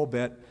handles a whole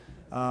bit.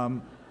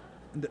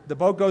 The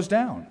boat goes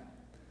down.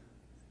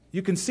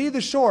 You can see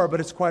the shore,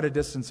 but it's quite a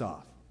distance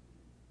off.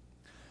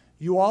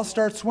 You all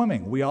start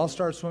swimming. We all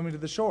start swimming to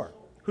the shore.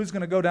 Who's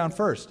going to go down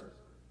first?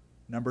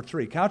 Number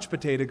 3. Couch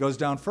potato goes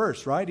down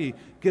first, right? He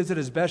gives it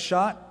his best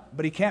shot,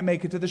 but he can't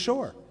make it to the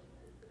shore.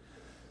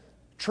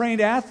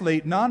 Trained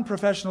athlete,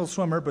 non-professional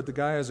swimmer, but the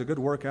guy has a good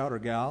workout or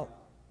gal,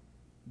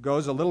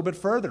 goes a little bit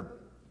further.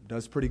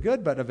 Does pretty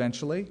good, but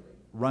eventually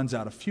runs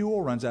out of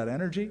fuel, runs out of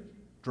energy,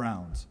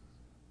 drowns.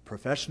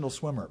 Professional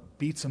swimmer,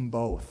 beats them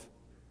both.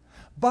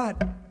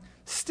 But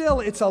still,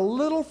 it's a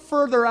little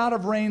further out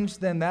of range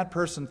than that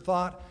person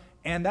thought,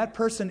 and that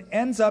person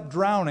ends up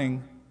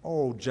drowning,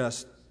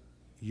 just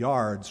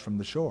yards from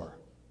the shore.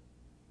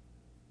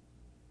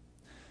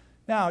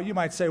 Now, you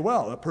might say,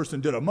 well, that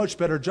person did a much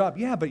better job.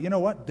 Yeah, but you know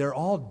what? They're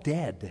all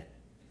dead.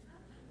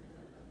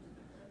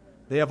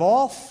 They have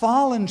all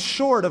fallen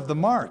short of the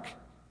mark.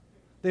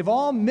 They've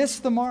all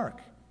missed the mark.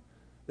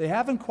 They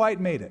haven't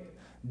quite made it.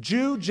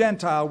 Jew,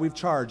 Gentile, we've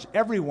charged.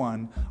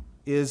 Everyone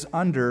is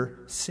under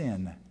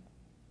sin.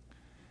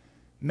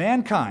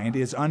 Mankind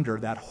is under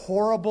that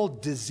horrible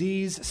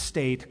disease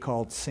state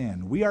called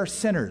sin. We are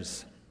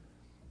sinners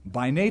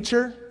by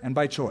nature and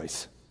by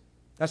choice.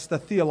 That's the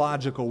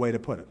theological way to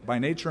put it. By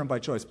nature and by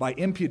choice. By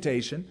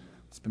imputation,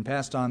 it's been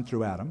passed on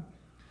through Adam.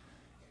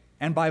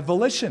 And by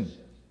volition,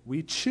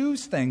 we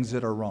choose things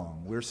that are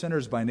wrong. We're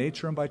sinners by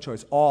nature and by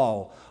choice.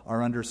 All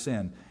are under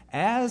sin.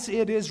 As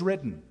it is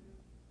written.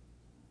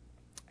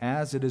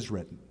 As it is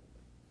written.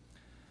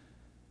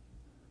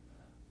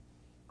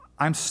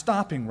 I'm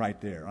stopping right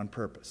there on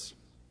purpose.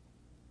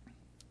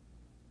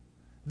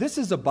 This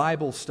is a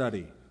Bible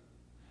study,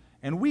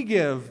 and we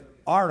give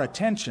our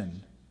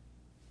attention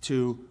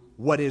to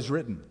what is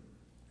written.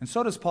 And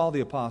so does Paul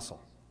the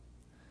Apostle.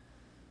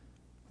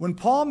 When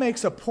Paul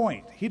makes a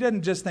point, he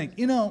doesn't just think,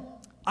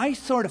 I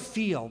sort of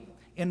feel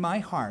in my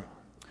heart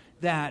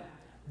that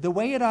the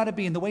way it ought to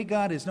be and the way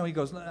God is. No, he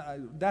goes,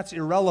 that's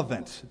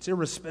irrelevant.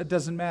 It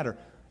doesn't matter.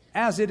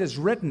 As it is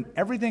written,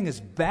 everything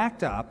is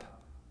backed up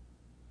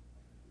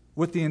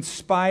with the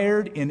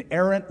inspired,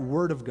 inerrant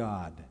Word of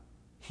God.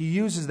 He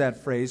uses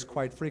that phrase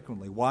quite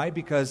frequently. Why?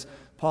 Because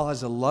Paul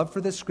has a love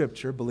for the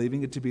Scripture,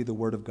 believing it to be the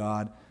Word of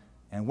God.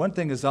 And one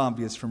thing is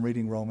obvious from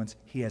reading Romans,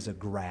 he has a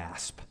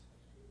grasp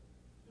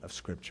of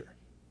Scripture.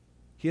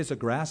 He has a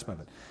grasp of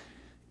it.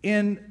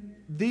 In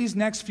these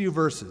next few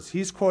verses,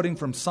 he's quoting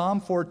from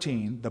Psalm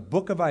 14, the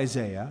book of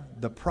Isaiah,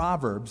 the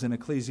Proverbs, and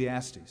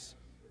Ecclesiastes,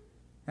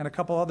 and a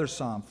couple other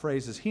psalm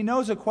phrases. He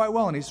knows it quite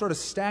well, and he sort of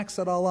stacks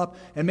it all up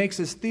and makes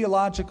his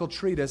theological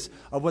treatise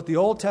of what the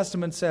Old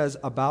Testament says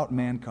about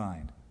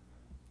mankind.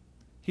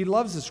 He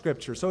loves the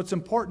Scripture, so it's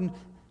important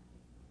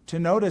to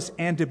notice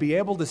and to be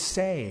able to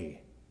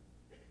say,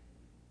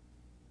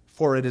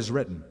 for it is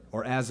written,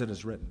 or as it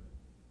is written.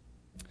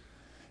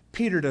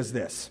 Peter does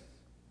this.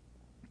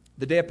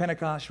 The day of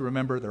Pentecost, you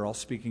remember, they're all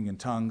speaking in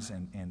tongues,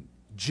 and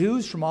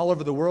Jews from all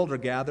over the world are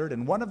gathered,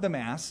 and one of them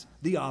asks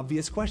the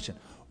obvious question,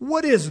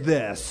 what is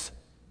this?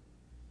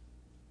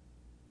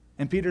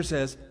 And Peter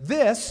says,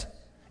 this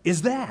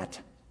is that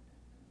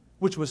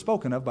which was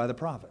spoken of by the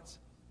prophets,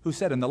 who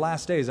said, in the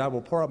last days I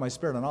will pour out my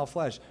Spirit on all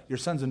flesh. Your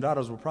sons and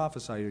daughters will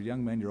prophesy, your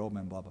young men, your old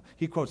men, blah, blah.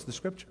 He quotes the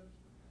Scripture.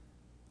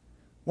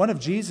 One of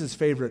Jesus'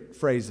 favorite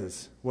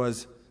phrases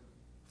was,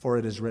 for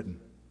it is written.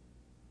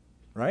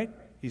 Right?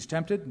 He's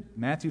tempted,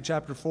 Matthew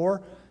chapter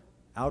 4,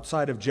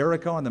 outside of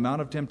Jericho on the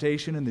Mount of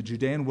Temptation in the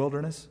Judean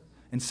wilderness.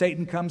 And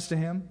Satan comes to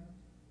him.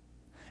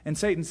 And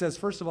Satan says,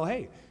 first of all,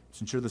 hey,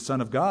 since you're the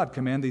Son of God,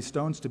 command these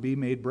stones to be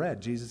made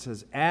bread. Jesus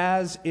says,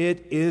 as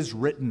it is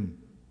written,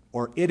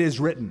 or it is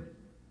written,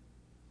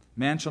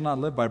 man shall not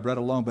live by bread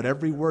alone, but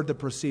every word that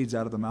proceeds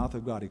out of the mouth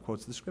of God. He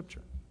quotes the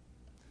Scripture.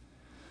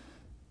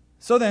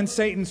 So then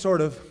Satan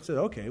sort of said,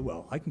 okay,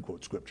 well, I can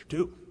quote Scripture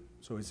too.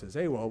 So he says,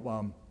 hey,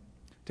 well,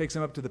 takes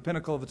him up to the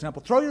pinnacle of the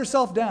temple. Throw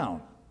yourself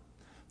down,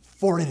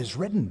 for it is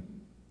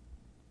written.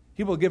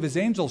 He will give his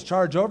angels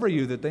charge over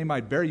you that they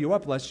might bear you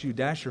up lest you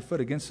dash your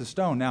foot against a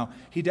stone. Now,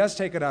 he does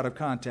take it out of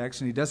context,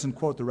 and he doesn't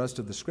quote the rest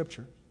of the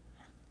Scripture.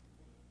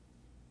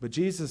 But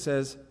Jesus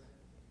says,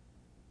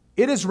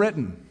 it is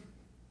written,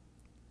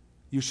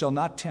 you shall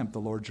not tempt the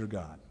Lord your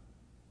God.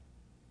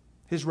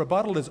 His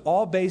rebuttal is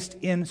all based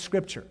in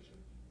Scripture.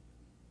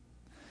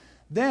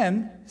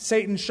 Then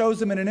Satan shows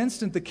them in an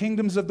instant the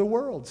kingdoms of the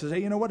world. Says,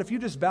 hey, you know what? If you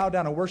just bow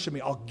down and worship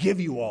me, I'll give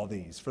you all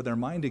these. For they're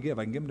mine to give.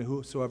 I can give them to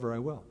whosoever I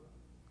will.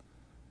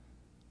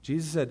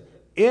 Jesus said,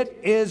 it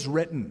is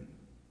written,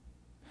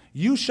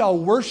 you shall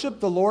worship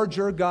the Lord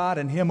your God,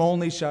 and him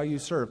only shall you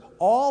serve.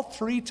 All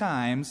three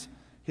times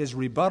his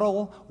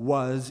rebuttal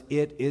was,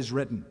 it is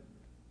written.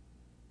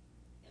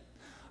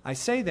 I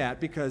say that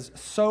because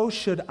so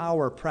should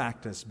our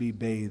practice be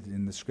bathed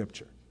in the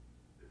Scripture.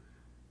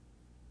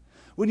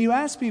 When you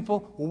ask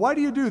people, well, why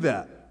do you do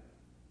that?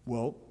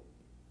 Well,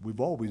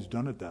 we've always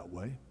done it that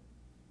way.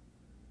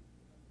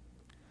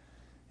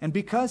 And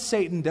because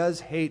Satan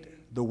does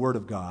hate the Word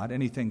of God,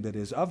 anything that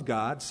is of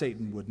God,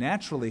 Satan would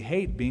naturally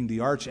hate being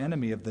the arch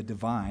enemy of the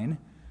divine.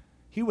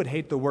 He would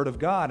hate the Word of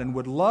God and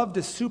would love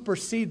to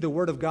supersede the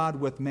Word of God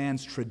with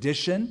man's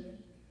tradition,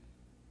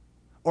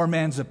 or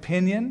man's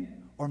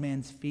opinion, or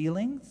man's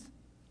feelings,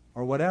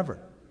 or whatever.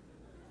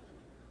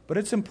 But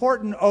it's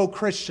important, oh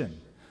Christian,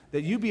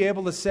 that you be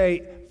able to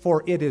say,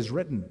 for it is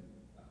written.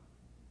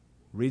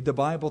 Read the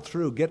Bible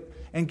through. Get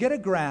a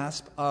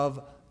grasp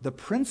of the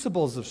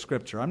principles of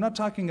Scripture. I'm not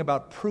talking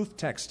about proof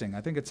texting. I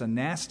think it's a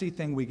nasty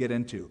thing we get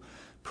into.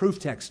 Proof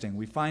texting.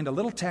 We find a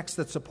little text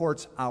that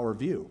supports our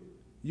view.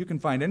 You can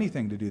find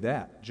anything to do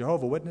that.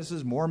 Jehovah's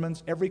Witnesses,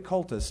 Mormons, every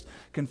cultist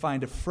can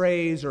find a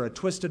phrase or a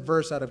twisted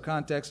verse out of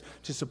context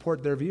to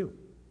support their view.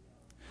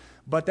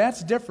 But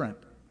that's different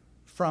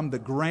from the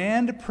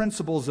grand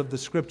principles of the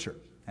Scripture.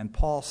 And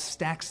Paul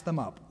stacks them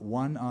up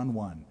one on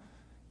one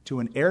to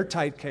an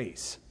airtight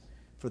case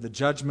for the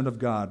judgment of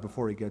God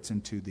before he gets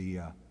into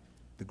the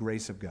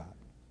grace of God.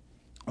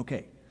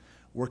 Okay,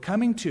 we're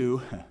coming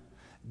to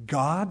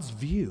God's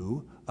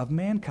view of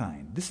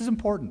mankind. This is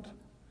important.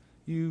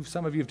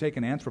 Some of you have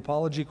taken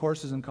anthropology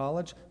courses in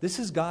college. This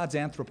is God's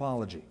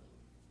anthropology.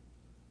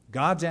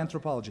 God's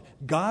anthropology.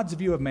 God's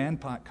view of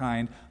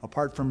mankind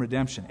apart from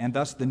redemption, and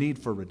thus the need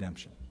for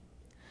redemption.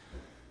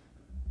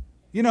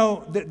 You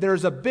know,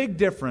 there's a big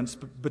difference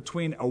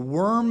between a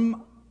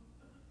worm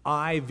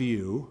eye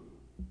view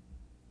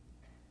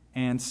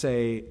and,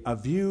 say, a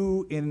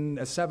view in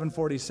a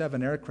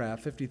 747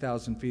 aircraft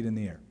 50,000 feet in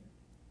the air.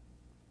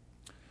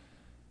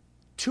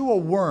 To a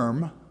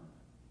worm,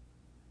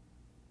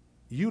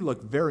 you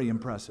look very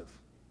impressive.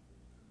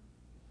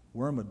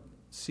 Worm would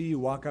see you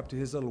walk up to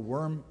his little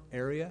worm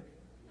area.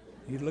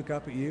 He'd look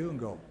up at you and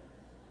go,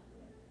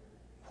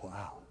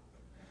 wow.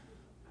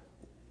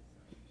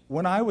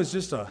 When I was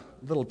just a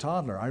little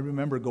toddler, I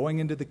remember going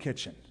into the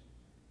kitchen,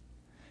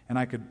 and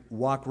I could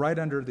walk right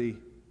under the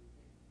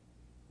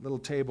little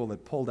table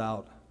that pulled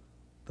out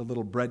the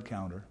little bread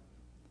counter.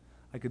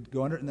 I could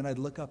go under it, and then I'd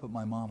look up at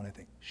my mom, and I'd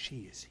think,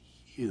 she is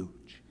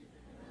huge.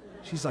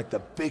 She's like the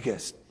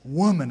biggest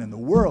woman in the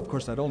world. Of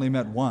course, I'd only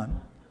met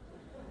one.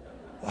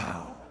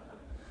 Wow.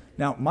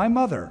 Now, my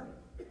mother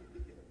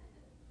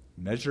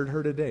measured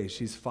her today.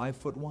 She's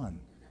 5'1".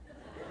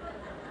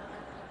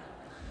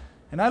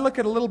 And I look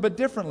at it a little bit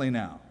differently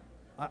now.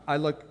 I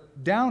look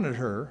down at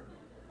her,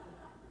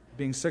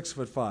 being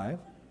 6'5",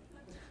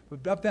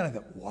 but up then I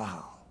thought,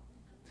 wow.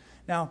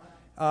 Now,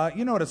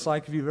 you know what it's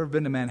like if you've ever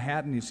been to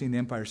Manhattan, you've seen the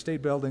Empire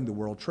State Building, the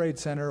World Trade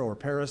Center, or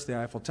Paris, the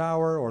Eiffel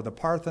Tower, or the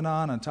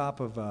Parthenon on top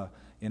of,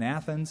 in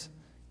Athens.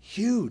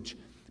 Huge.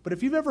 But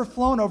if you've ever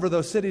flown over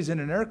those cities in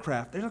an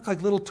aircraft, they look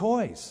like little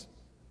toys.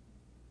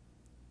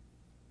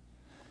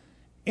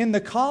 In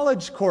the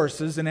college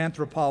courses in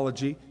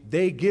anthropology,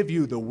 they give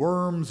you the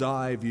worm's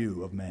eye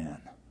view of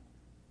man.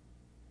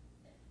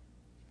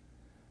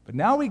 But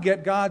now we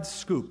get God's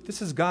scoop. This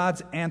is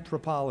God's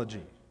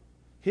anthropology.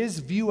 His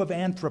view of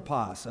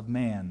anthropos, of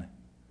man.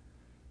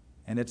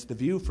 And it's the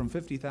view from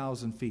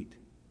 50,000 feet.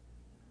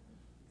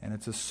 And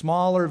it's a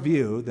smaller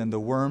view than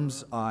the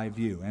worm's eye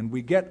view. And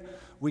we get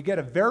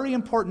a very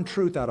important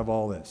truth out of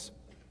all this.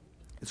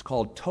 It's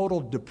called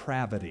total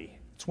depravity.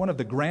 It's one of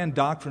the grand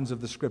doctrines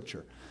of the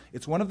Scripture.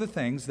 It's one of the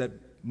things that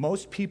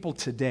most people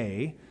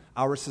today,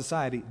 our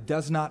society,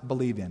 does not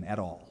believe in at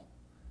all.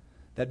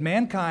 That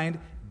mankind,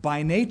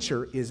 by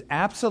nature, is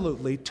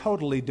absolutely,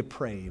 totally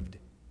depraved.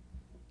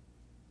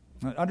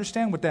 Now,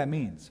 understand what that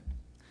means.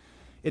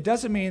 It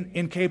doesn't mean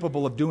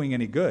incapable of doing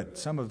any good.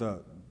 Some of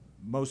the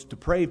most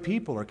depraved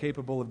people are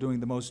capable of doing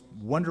the most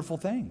wonderful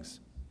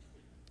things.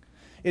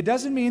 It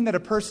doesn't mean that a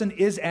person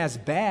is as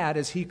bad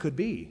as he could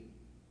be.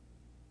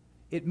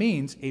 It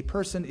means a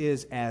person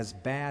is as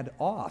bad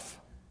off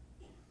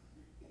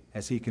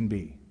as he can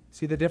be.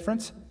 See the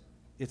difference?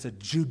 It's a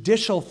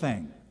judicial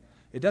thing.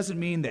 It doesn't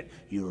mean that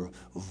you're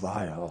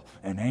vile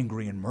and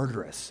angry and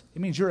murderous.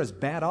 It means you're as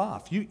bad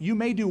off. You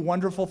may do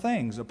wonderful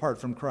things apart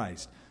from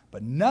Christ,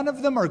 but none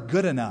of them are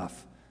good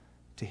enough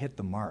to hit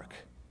the mark.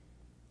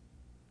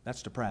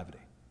 That's depravity.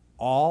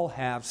 All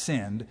have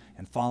sinned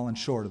and fallen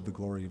short of the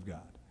glory of God.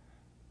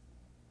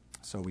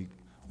 So we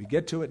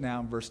get to it now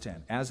in verse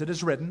 10. As it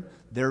is written,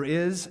 there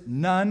is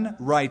none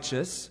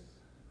righteous,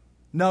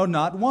 no,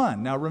 not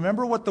one. Now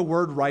remember what the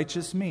word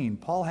righteous means.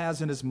 Paul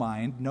has in his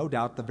mind, no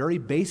doubt, the very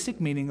basic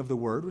meaning of the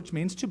word, which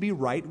means to be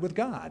right with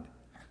God.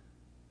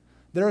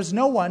 There is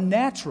no one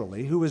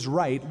naturally who is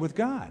right with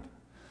God.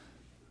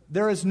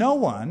 There is no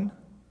one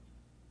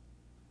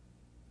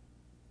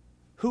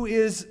who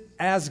is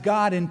as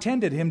God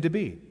intended him to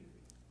be.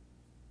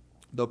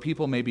 Though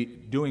people may be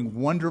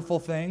doing wonderful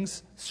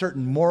things,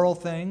 certain moral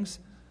things,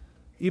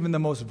 even the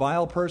most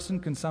vile person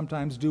can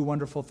sometimes do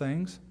wonderful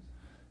things.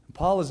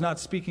 Paul is not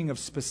speaking of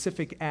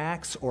specific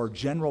acts or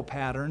general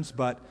patterns,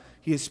 but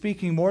he is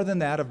speaking more than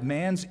that of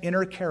man's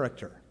inner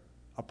character,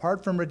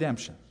 apart from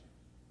redemption,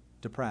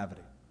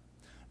 depravity.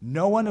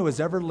 No one who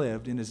has ever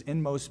lived in his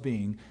inmost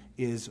being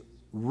is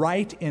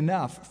right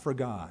enough for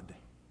God.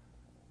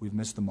 We've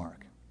missed the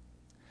mark.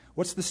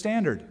 What's the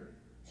standard?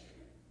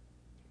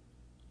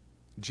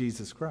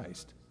 Jesus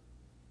Christ.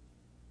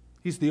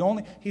 He's the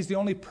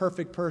only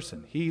perfect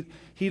person.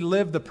 He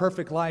lived the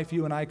perfect life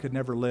you and I could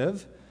never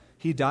live.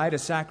 He died a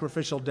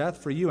sacrificial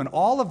death for you, and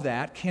all of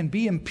that can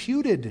be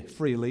imputed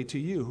freely to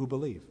you who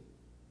believe.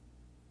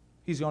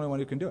 He's the only one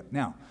who can do it.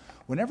 Now,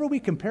 whenever we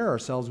compare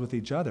ourselves with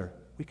each other,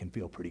 we can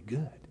feel pretty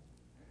good.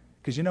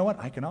 Because you know what?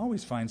 I can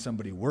always find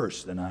somebody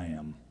worse than I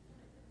am.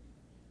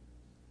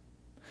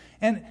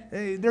 And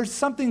there's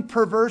something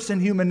perverse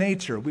in human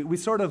nature. We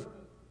sort of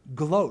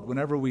gloat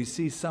whenever we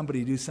see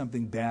somebody do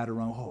something bad or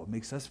wrong. Oh, it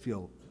makes us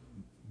feel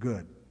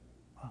good.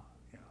 Oh,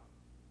 yeah,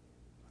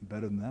 I'm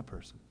better than that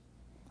person.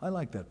 I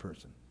like that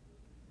person.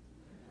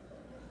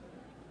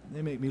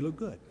 They make me look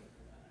good.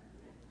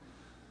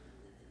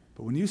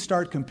 But when you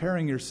start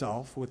comparing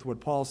yourself with what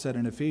Paul said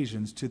in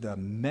Ephesians to the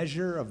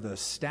measure of the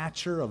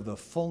stature of the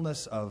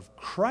fullness of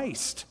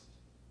Christ,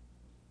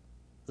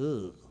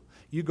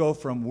 you go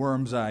from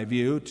worm's eye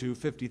view to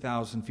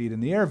 50,000 feet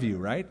in the air view,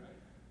 right?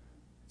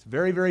 It's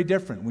very, very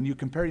different when you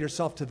compare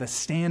yourself to the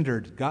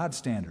standard, God's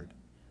standard,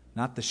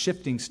 not the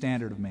shifting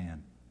standard of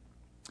man.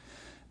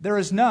 There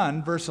is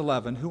none, verse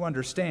 11, who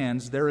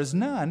understands. There is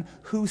none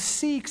who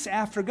seeks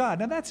after God.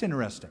 Now that's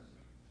interesting.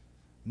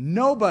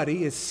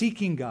 Nobody is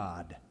seeking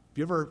God. Have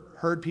you ever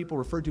heard people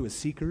referred to as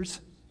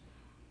seekers?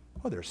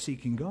 Oh, they're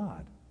seeking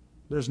God.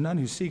 There's none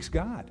who seeks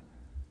God.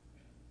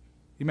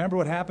 You remember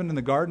what happened in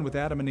the garden with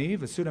Adam and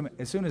Eve? As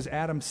soon as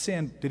Adam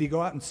sinned, did he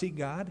go out and seek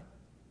God?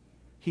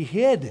 He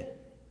hid.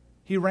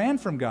 He ran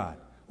from God.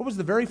 What was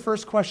the very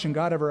first question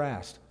God ever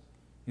asked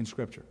in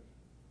Scripture?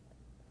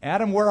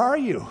 Adam, where are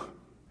you?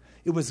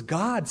 It was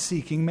God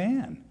seeking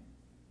man.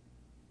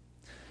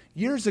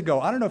 Years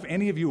ago, I don't know if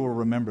any of you will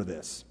remember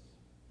this.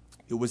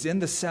 It was in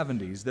the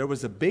 70s. There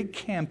was a big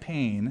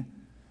campaign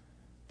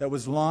that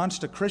was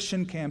launched, a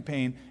Christian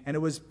campaign, and it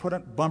was put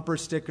on bumper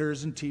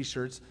stickers and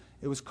T-shirts.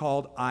 It was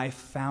called I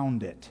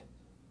Found It.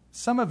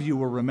 Some of you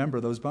will remember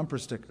those bumper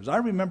stickers. I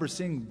remember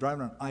driving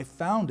around, I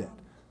found it.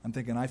 I'm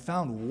thinking, I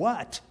found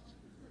what?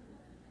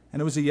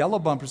 And it was a yellow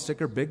bumper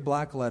sticker, big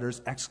black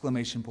letters,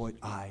 exclamation point,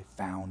 I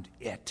found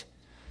it.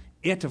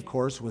 It, of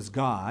course, was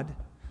God,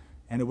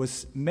 and it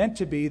was meant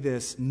to be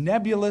this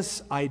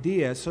nebulous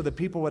idea so that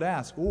people would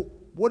ask, well,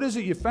 what is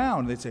it you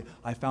found? They'd say,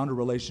 I found a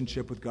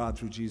relationship with God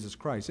through Jesus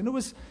Christ. And it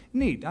was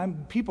neat.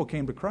 People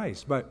came to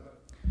Christ.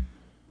 But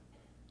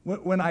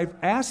when I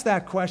asked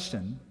that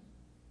question,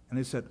 and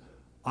they said,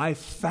 I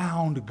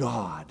found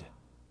God.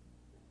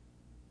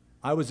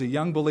 I was a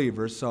young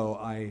believer, so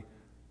I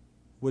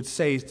would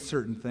say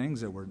certain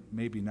things that were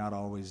maybe not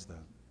always the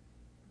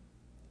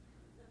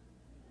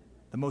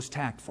most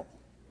tactful.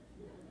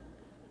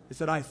 They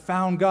said, I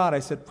found God. I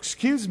said,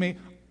 excuse me,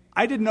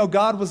 I didn't know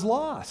God was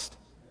lost.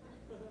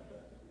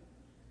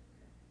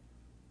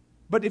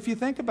 But if you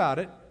think about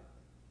it,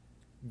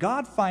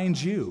 God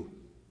finds you.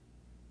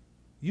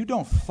 You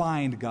don't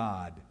find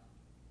God.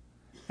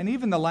 And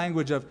even the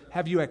language of,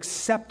 have you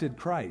accepted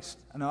Christ?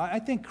 No, I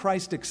think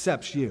Christ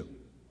accepts you.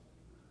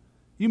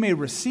 You may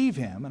receive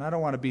him, and I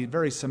don't want to be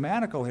very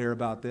semantical here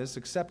about this,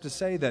 except to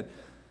say that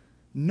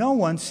no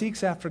one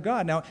seeks after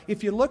God. Now,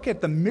 if you look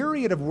at the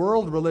myriad of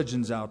world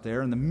religions out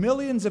there and the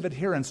millions of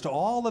adherents to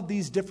all of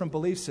these different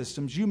belief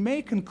systems, you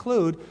may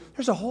conclude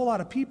there's a whole lot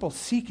of people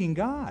seeking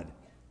God.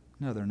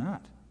 No, they're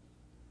not.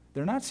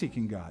 They're not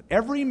seeking God.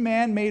 Every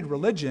man-made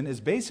religion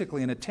is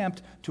basically an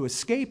attempt to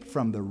escape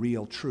from the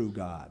real, true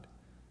God.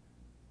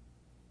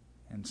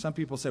 And some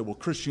people say, well,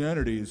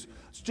 Christianity is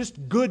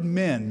just good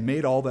men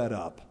made all that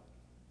up.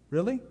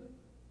 Really?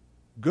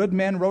 Good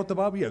men wrote the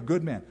Bible? Yeah,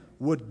 good men.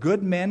 Would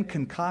good men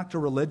concoct a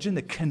religion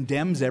that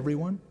condemns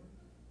everyone?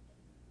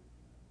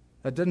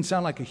 That doesn't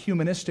sound like a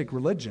humanistic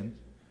religion.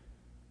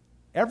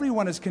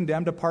 Everyone is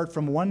condemned apart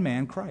from one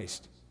man,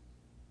 Christ.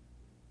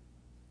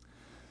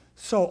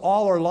 So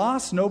all are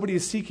lost, nobody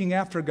is seeking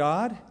after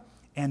God,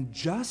 and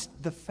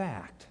just the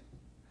fact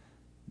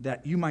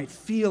that you might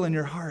feel in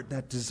your heart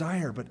that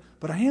desire,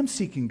 but I am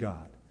seeking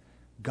God.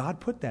 God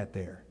put that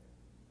there.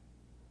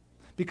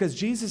 Because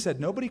Jesus said,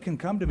 nobody can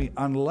come to me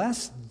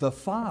unless the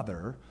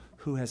Father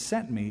who has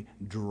sent me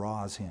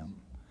draws him.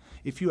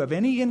 If you have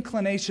any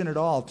inclination at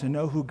all to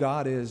know who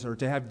God is or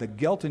to have the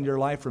guilt in your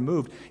life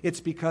removed, it's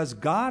because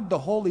God, the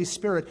Holy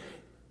Spirit,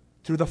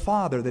 through the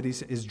Father, that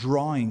is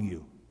drawing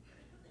you.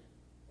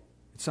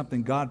 It's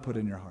something God put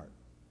in your heart.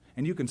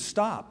 And you can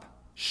stop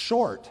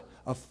short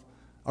of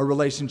a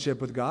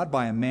relationship with God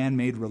by a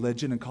man-made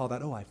religion and call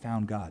that, oh, I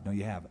found God. No,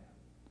 you haven't.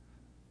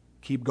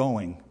 Keep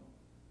going.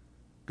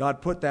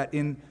 God put that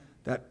in,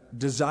 that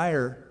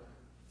desire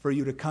for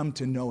you to come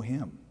to know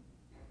him.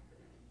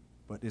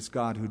 But it's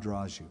God who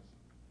draws you.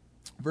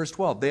 Verse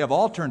 12, they have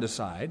all turned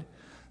aside.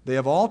 They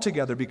have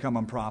altogether become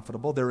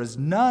unprofitable. There is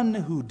none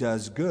who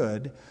does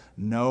good,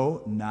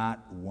 no,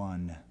 not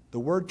one. The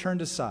word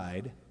turned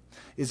aside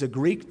is a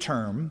Greek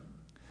term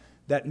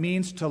that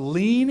means to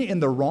lean in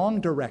the wrong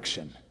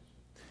direction.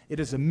 It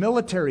is a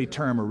military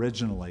term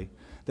originally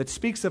that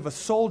speaks of a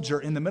soldier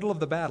in the middle of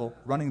the battle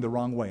running the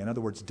wrong way. In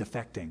other words,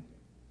 defecting.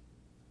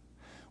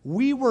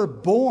 We were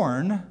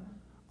born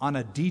on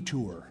a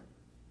detour.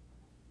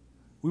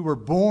 We were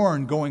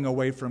born going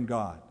away from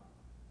God.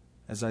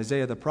 As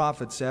Isaiah the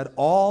prophet said,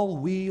 all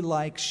we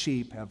like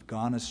sheep have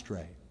gone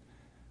astray.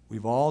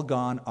 We've all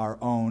gone our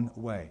own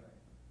way.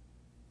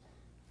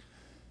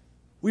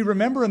 We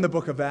remember in the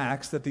book of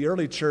Acts that the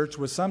early church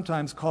was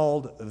sometimes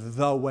called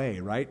the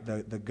way, right?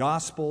 The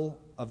gospel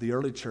of the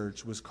early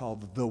church was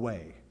called the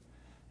way.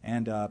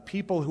 And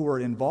people who were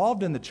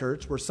involved in the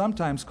church were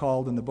sometimes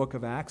called in the book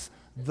of Acts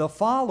the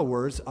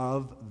followers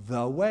of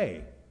the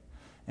way.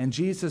 And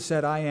Jesus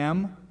said, I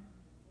am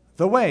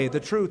the way, the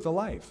truth, the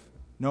life.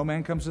 No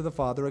man comes to the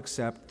Father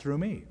except through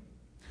me.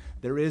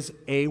 There is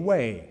a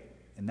way,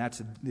 and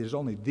there's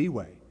only the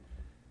way.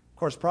 Of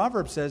course,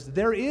 Proverbs says,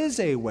 there is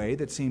a way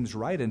that seems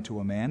right unto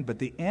a man, but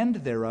the end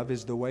thereof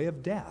is the way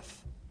of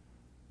death.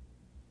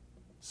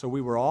 So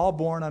we were all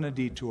born on a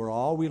detour.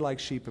 All we like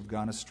sheep have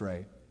gone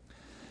astray.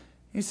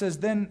 He says,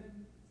 then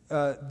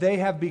they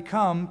have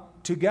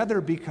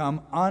together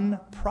become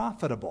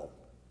unprofitable.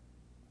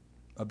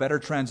 A better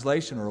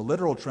translation or a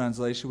literal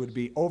translation would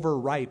be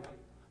overripe,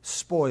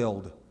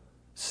 spoiled,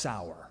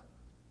 sour.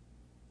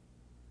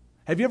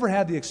 Have you ever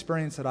had the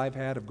experience that I've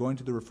had of going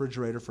to the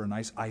refrigerator for a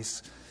nice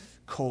ice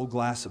cold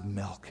glass of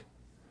milk?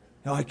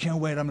 Oh, I can't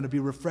wait, I'm going to be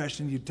refreshed,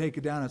 and you take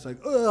it down, and it's like,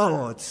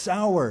 oh, it's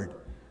soured.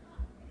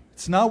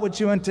 It's not what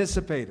you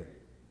anticipated.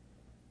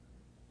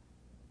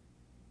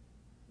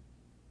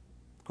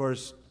 Of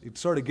course, it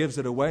sort of gives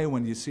it away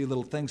when you see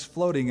little things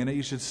floating in it.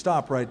 You should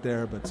stop right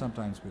there, but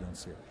sometimes we don't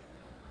see it.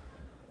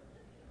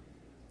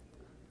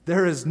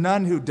 There is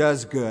none who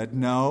does good,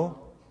 no,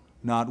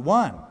 not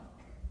one.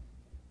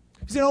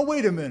 You say, oh,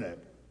 wait a minute.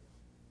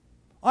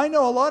 I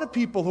know a lot of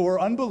people who are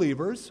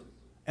unbelievers,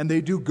 and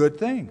they do good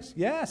things.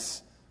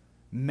 Yes.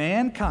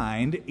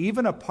 Mankind,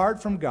 even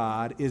apart from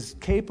God, is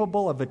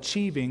capable of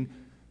achieving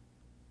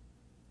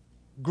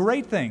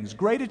great things,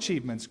 great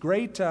achievements,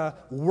 great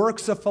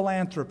works of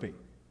philanthropy,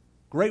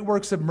 great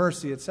works of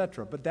mercy,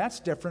 etc. But that's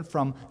different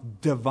from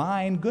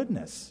divine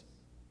goodness.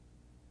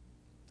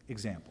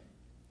 Example.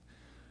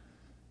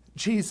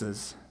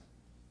 Jesus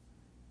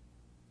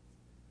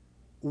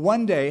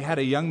one day had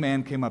a young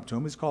man came up to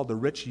him. He's called the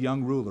rich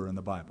young ruler in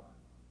the Bible.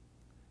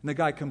 And the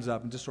guy comes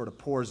up and just sort of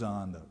pours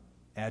on the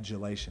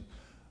adulation.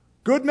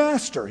 Good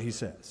master, he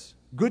says.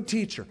 Good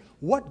teacher.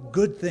 What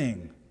good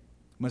thing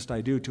must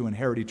I do to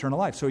inherit eternal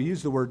life? So he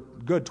used the word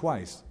good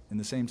twice in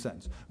the same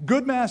sentence.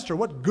 Good master,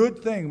 what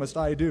good thing must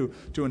I do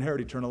to inherit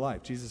eternal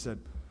life? Jesus said,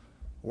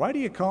 why do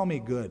you call me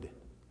good?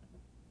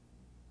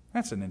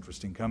 That's an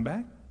interesting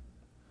comeback.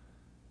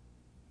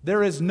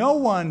 There is no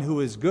one who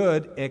is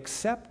good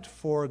except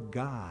for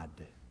God,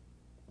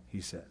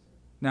 he said.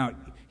 Now,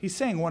 he's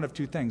saying one of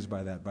two things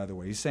by that, by the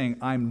way. He's saying,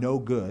 I'm no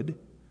good,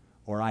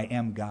 or I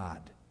am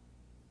God.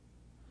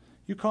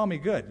 You call me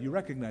good. You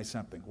recognize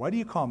something. Why do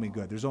you call me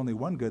good? There's only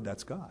one good,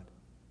 that's God.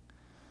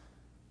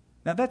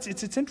 Now,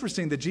 it's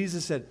interesting that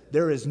Jesus said,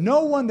 there is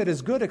no one that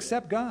is good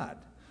except God.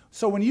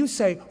 So when you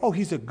say, oh,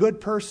 he's a good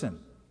person,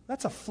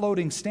 that's a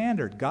floating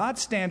standard.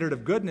 God's standard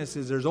of goodness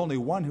is there's only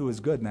one who is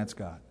good, and that's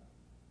God.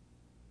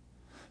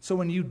 So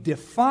when you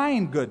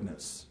define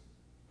goodness,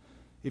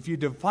 if you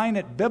define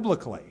it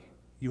biblically,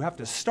 you have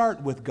to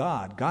start with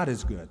God. God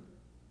is good.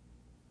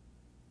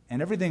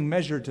 And everything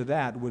measured to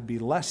that would be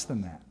less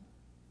than that.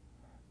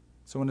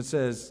 So when it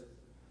says,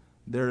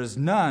 there is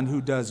none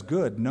who does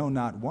good, no,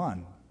 not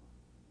one,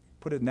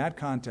 put it in that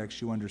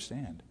context, you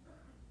understand.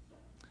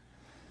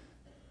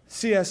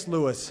 C.S.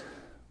 Lewis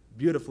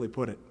beautifully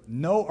put it,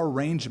 no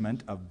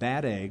arrangement of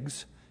bad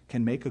eggs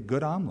can make a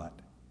good omelet.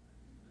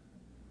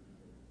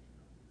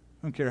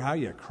 I don't care how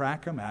you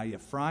crack them, how you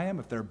fry them.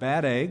 If they're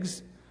bad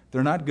eggs,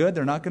 they're not good.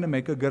 They're not going to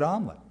make a good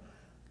omelet.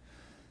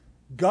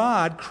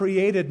 God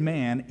created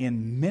man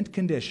in mint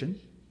condition.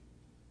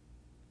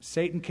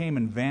 Satan came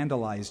and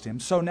vandalized him.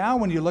 So now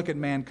when you look at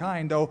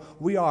mankind, though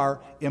we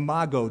are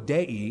imago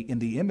Dei, in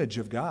the image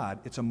of God,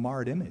 it's a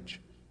marred image.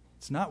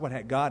 It's not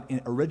what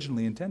God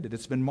originally intended.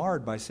 It's been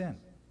marred by sin.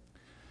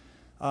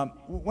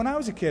 When I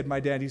was a kid, my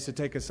dad used to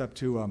take us up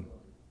to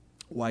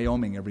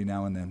Wyoming every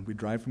now and then. We'd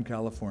drive from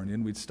California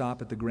and we'd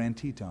stop at the Grand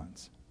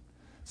Tetons.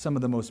 Some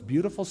of the most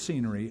beautiful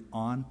scenery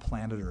on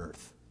planet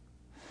Earth.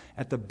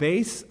 At the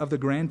base of the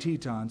Grand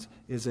Tetons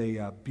is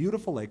a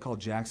beautiful lake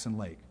called Jackson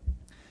Lake.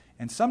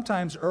 And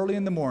sometimes early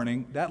in the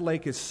morning, that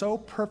lake is so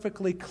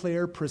perfectly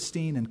clear,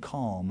 pristine, and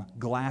calm,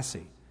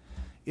 glassy.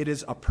 It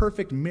is a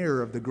perfect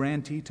mirror of the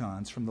Grand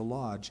Tetons from the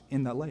lodge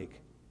in that lake.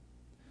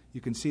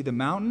 You can see the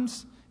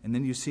mountains, and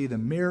then you see the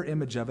mirror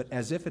image of it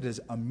as if it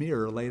is a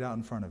mirror laid out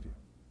in front of you.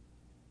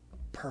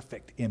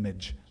 Perfect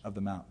image of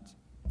the mountains.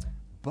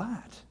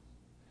 But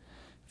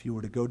if you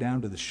were to go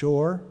down to the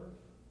shore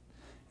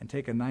and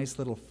take a nice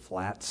little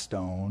flat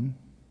stone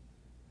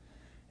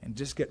and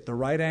just get the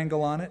right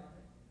angle on it,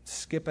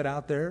 skip it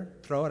out there,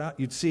 throw it out,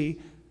 you'd see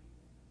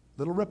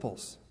little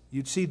ripples.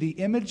 You'd see the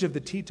image of the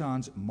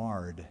Tetons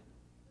marred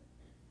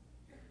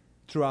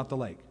throughout the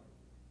lake.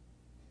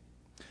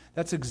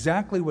 That's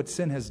exactly what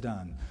sin has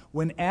done.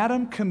 When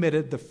Adam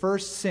committed the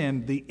first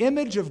sin, the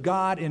image of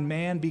God in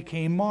man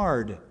became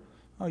marred.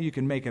 Oh, you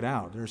can make it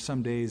out. There are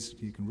some days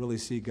you can really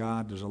see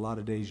God. There's a lot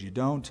of days you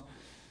don't.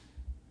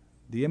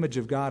 The image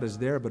of God is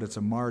there, but it's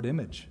a marred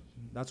image.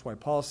 That's why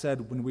Paul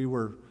said when we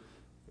were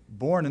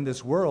born in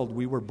this world,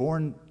 we were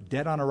born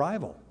dead on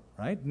arrival,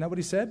 right? Isn't that what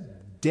he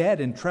said?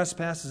 Dead in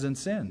trespasses and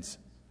sins.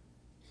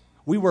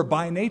 We were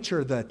by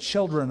nature the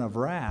children of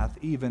wrath,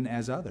 even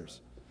as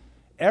others.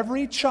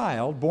 Every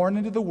child born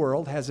into the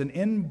world has an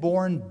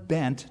inborn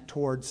bent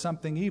towards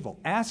something evil.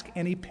 Ask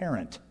any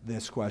parent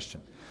this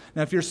question.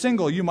 Now, if you're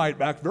single, you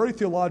might act very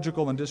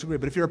theological and disagree.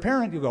 But if you're a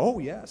parent, you go, oh,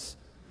 yes.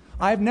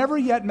 I've never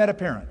yet met a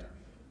parent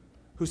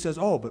who says,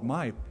 oh, but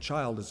my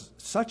child is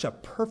such a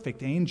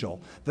perfect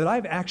angel that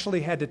I've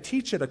actually had to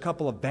teach it a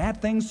couple of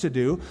bad things to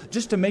do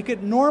just to make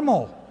it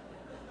normal.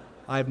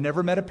 I've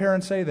never met a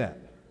parent say that.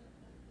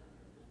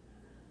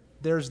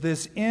 There's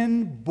this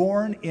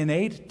inborn,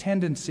 innate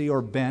tendency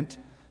or bent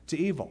to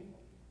evil.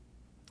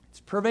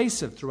 It's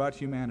pervasive throughout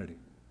humanity.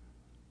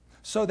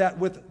 So that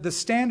with the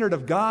standard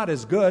of God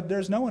as good,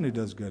 there's no one who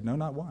does good. No,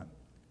 not one.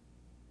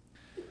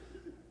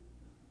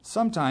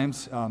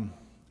 Sometimes,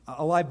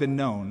 I've been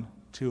known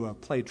to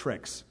play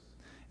tricks.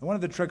 And one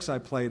of the tricks I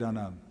played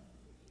on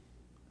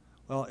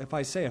Well, if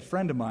I say a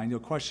friend of mine, you'll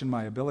question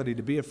my ability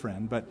to be a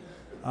friend, but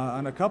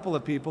on a couple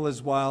of people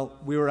is while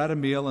we were at a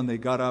meal and they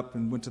got up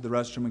and went to the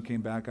restroom and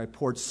came back, I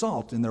poured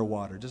salt in their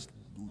water, just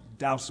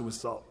doused it with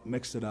salt,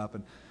 mixed it up,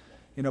 and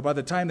by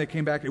the time they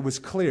came back, it was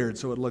cleared,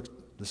 so it looked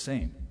the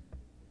same.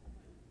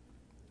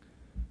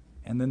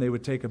 And then they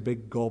would take a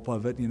big gulp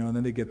of it, and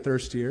then they'd get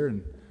thirstier,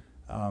 and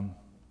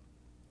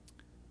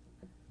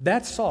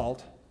that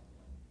salt,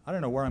 I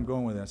don't know where I'm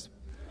going with this,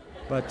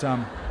 but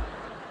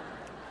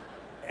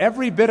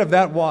every bit of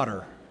that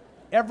water,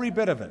 every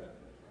bit of it,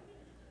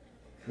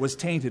 was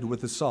tainted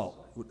with the salt.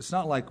 It's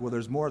not like,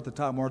 there's more at the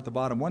top, more at the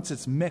bottom. Once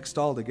it's mixed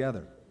all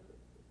together,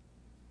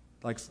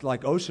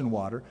 like ocean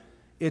water,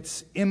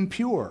 it's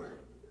impure.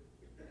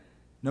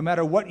 No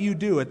matter what you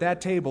do at that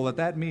table, at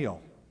that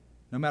meal,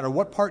 no matter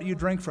what part you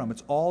drink from,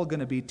 it's all going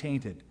to be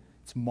tainted.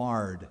 It's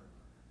marred.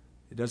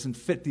 It doesn't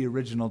fit the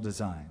original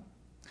design.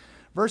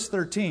 Verse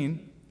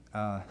 13,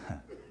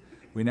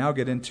 we now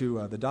get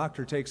into, the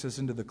doctor takes us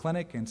into the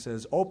clinic and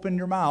says, open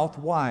your mouth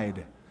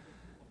wide.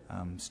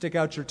 Stick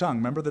out your tongue.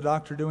 Remember the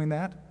doctor doing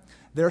that?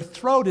 Their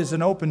throat is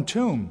an open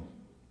tomb.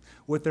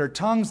 With their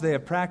tongues they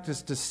have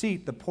practiced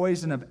deceit. The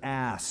poison of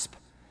asp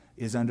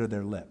is under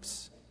their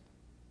lips.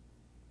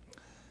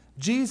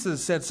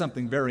 Jesus said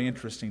something very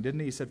interesting, didn't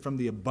he? He said, from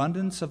the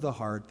abundance of the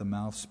heart, the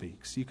mouth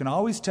speaks. You can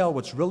always tell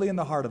what's really in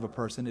the heart of a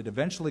person. It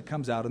eventually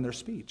comes out in their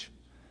speech.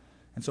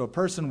 And so a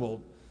person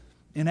will,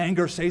 in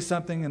anger, say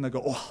something, and they'll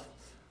go, oh,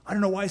 I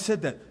don't know why I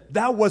said that.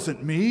 That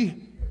wasn't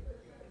me.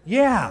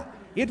 Yeah,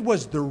 it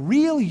was the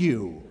real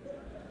you.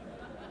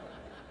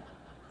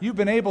 You've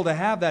been able to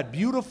have that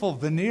beautiful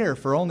veneer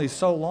for only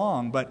so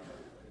long, but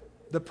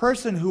the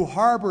person who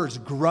harbors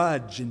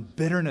grudge and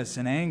bitterness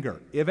and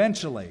anger,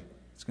 eventually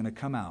it's going to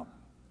come out.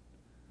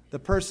 The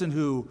person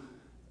who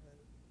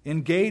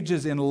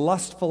engages in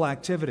lustful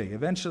activity,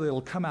 eventually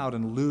it'll come out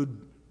in lewd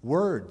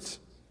words.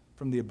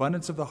 From the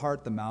abundance of the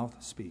heart, the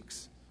mouth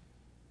speaks.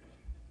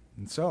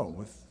 And so,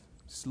 with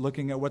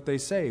looking at what they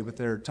say, with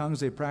their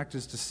tongues they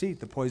practice deceit,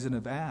 the poison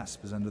of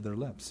asp is under their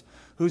lips,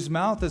 whose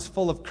mouth is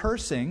full of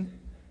cursing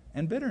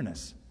and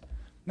bitterness.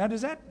 Now,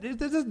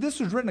 this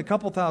was written a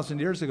couple thousand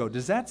years ago.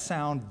 Does that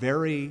sound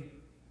very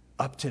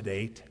up to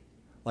date,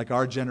 like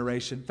our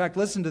generation? In fact,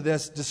 listen to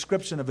this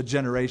description of a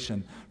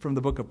generation from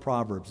the book of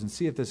Proverbs and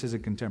see if this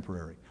isn't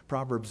contemporary.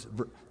 Proverbs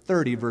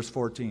 30, verse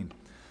 14.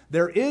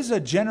 There is a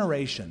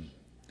generation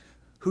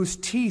whose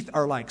teeth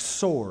are like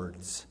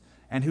swords,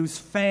 and whose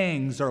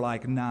fangs are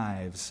like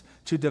knives,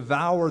 to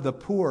devour the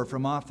poor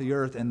from off the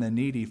earth and the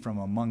needy from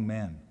among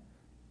men.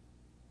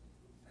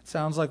 It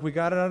sounds like we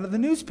got it out of the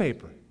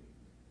newspaper.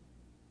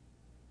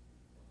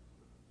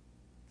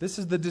 This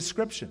is the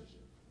description.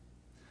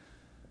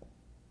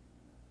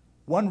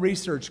 One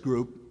research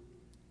group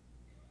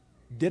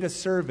did a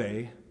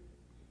survey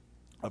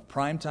of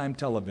primetime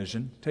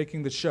television,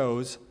 taking the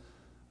shows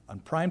on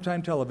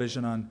primetime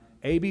television on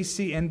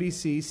ABC,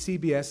 NBC,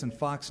 CBS, and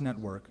Fox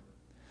Network,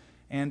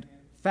 and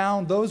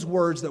found those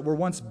words that were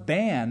once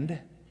banned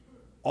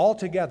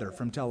altogether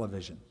from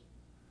television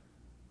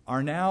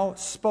are now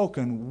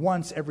spoken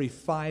once every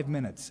 5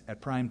 minutes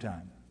at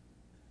primetime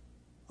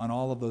on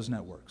all of those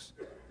networks.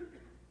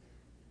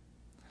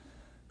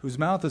 Whose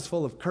mouth is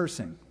full of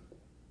cursing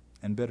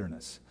and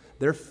bitterness.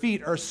 Their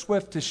feet are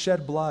swift to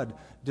shed blood.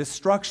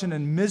 Destruction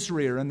and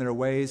misery are in their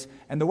ways,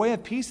 and the way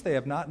of peace they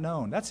have not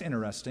known. That's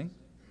interesting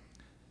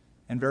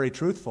and very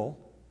truthful.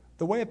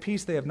 The way of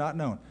peace they have not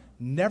known.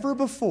 Never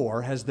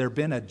before has there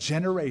been a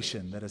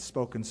generation that has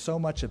spoken so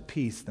much of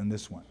peace than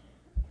this one.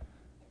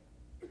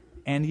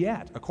 And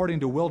yet,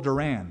 according to Will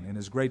Duran, in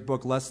his great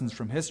book, Lessons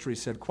from History,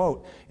 said,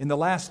 quote, in the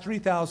last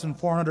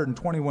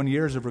 3,421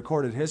 years of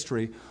recorded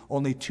history,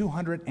 only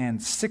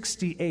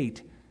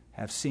 268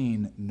 have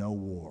seen no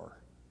war.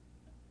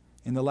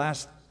 In the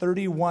last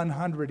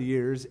 3,100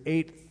 years,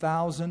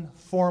 8,000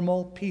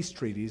 formal peace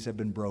treaties have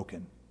been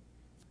broken.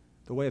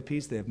 The way of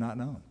peace they have not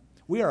known.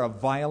 We are a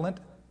violent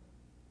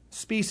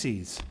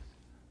species.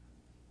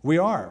 We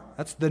are.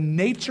 That's the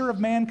nature of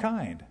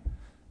mankind.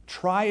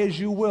 Try as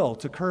you will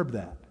to curb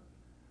that.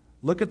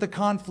 Look at the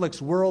conflicts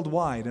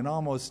worldwide in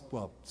almost,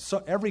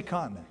 every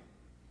continent.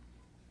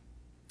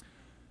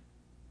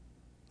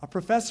 A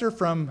professor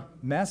from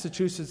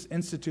Massachusetts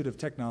Institute of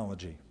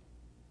Technology,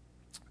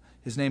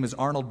 his name is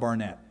Arnold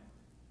Barnett,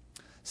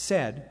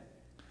 said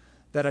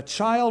that a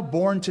child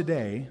born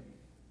today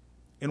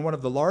in one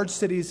of the large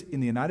cities in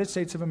the United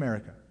States of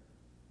America,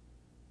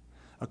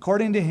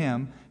 according to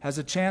him, has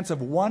a chance of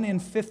 1 in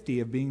 50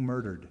 of being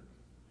murdered.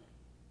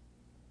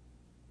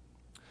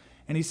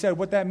 And he said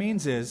what that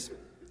means is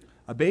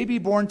a baby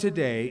born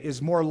today is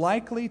more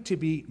likely to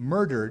be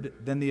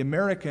murdered than the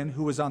American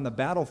who was on the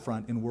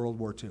battlefront in World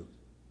War II.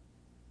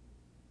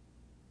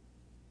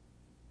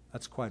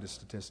 That's quite a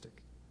statistic.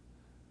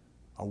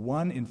 A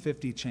 1 in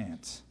 50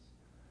 chance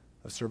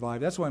of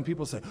surviving. That's why when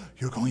people say,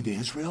 you're going to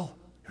Israel?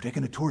 You're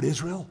taking a tour to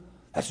Israel?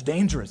 That's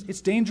dangerous. It's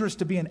dangerous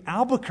to be in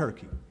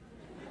Albuquerque.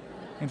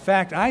 In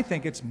fact, I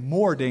think it's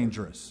more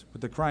dangerous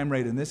with the crime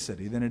rate in this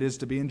city than it is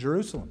to be in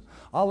Jerusalem.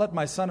 I'll let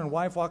my son and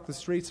wife walk the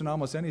streets in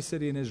almost any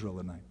city in Israel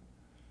tonight.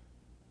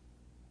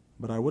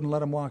 but I wouldn't let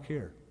them walk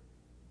here.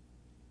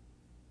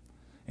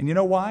 And you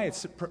know why?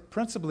 It's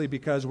principally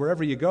because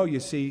wherever you go,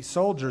 you see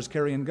soldiers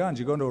carrying guns.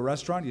 You go into a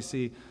restaurant, you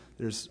see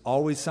there's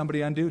always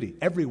somebody on duty,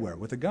 everywhere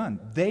with a gun.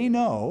 They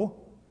know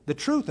the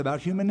truth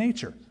about human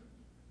nature.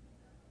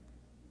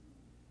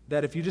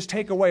 That if you just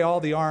take away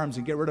all the arms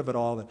and get rid of it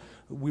all, that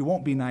we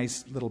won't be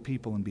nice little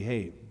people and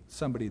behave.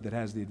 Somebody that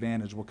has the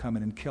advantage will come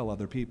in and kill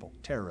other people,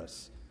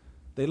 terrorists.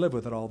 They live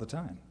with it all the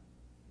time.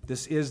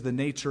 This is the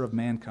nature of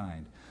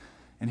mankind.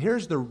 And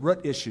here's the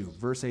root issue,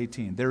 verse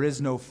 18. There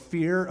is no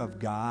fear of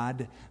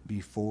God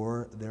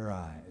before their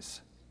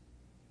eyes.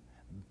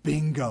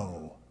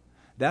 Bingo.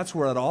 That's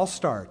where it all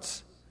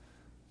starts.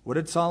 What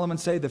did Solomon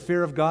say? The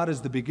fear of God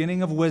is the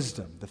beginning of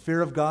wisdom. The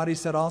fear of God, he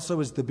said also,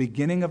 is the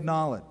beginning of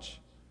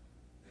knowledge.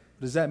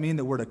 Does that mean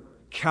that we're to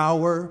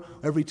cower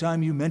every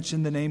time you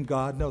mention the name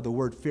God? No, the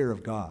word fear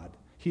of God,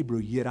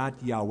 Hebrew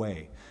yirat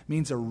Yahweh,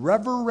 means a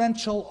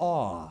reverential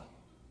awe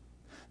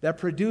that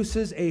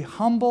produces a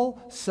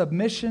humble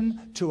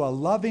submission to a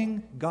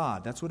loving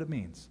God. That's what it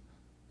means.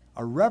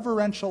 A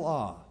reverential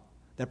awe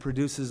that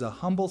produces a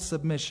humble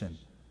submission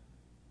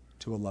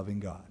to a loving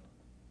God.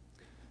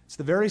 It's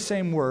the very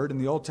same word in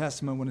the Old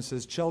Testament when it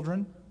says,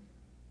 children,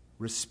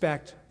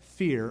 respect,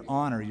 fear,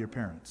 honor your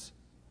parents.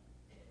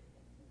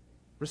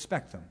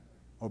 Respect them,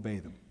 obey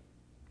them.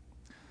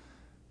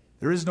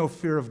 There is no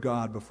fear of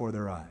God before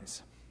their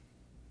eyes.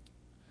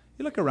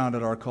 You look around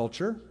at our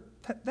culture,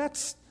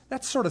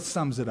 that sort of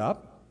sums it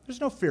up.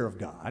 There's no fear of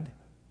God.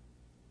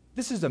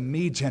 This is a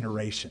me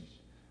generation.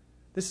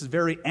 This is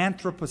very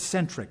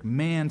anthropocentric,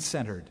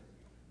 man-centered.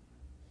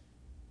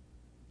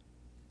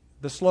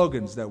 The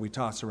slogans that we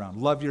toss around,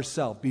 love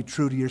yourself, be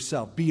true to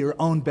yourself, be your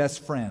own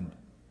best friend.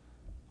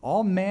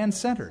 All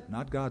man-centered,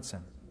 not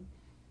God-centered.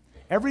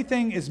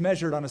 Everything is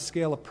measured on a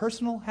scale of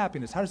personal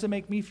happiness. How does it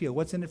make me feel?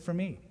 What's in it for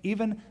me?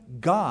 Even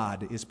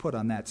God is put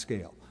on that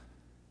scale.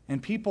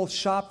 And people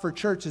shop for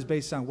churches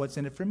based on what's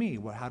in it for me.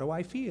 Well, how do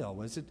I feel?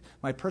 Was it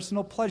my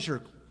personal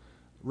pleasure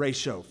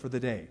ratio for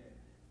the day?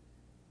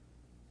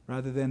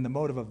 Rather than the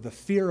motive of the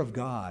fear of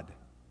God.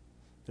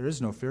 There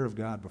is no fear of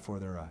God before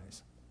their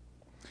eyes.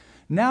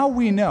 Now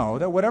we know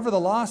that whatever the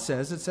law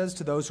says, it says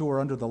to those who are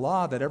under the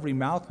law that every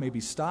mouth may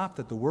be stopped,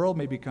 that the world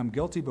may become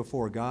guilty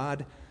before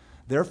God.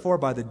 Therefore,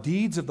 by the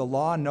deeds of the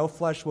law, no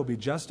flesh will be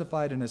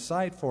justified in his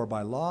sight, for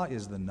by law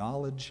is the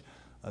knowledge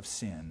of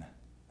sin.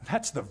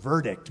 That's the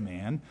verdict,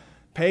 man.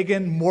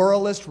 Pagan,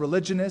 moralist,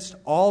 religionist,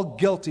 all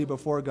guilty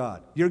before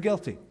God. You're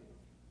guilty.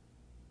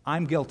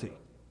 I'm guilty.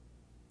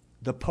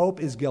 The Pope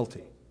is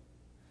guilty.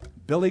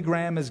 Billy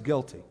Graham is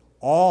guilty.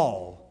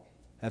 All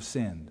have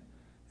sinned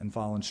and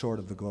fallen short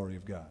of the glory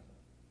of God.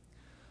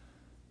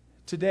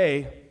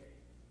 Today,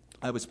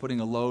 I was putting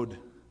a load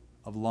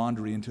of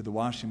laundry into the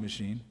washing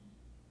machine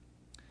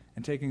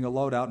and taking a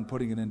load out and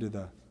putting it into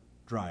the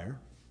dryer.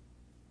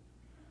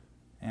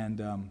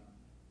 And,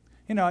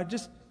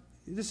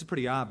 this is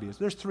pretty obvious.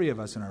 There's 3 of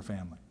us in our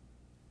family.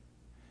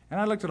 And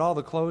I looked at all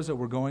the clothes that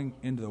were going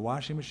into the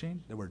washing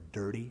machine that were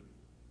dirty.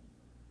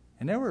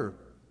 And they were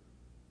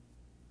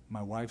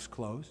my wife's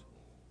clothes.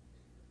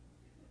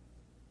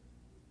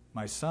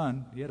 My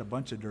son, he had a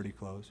bunch of dirty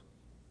clothes.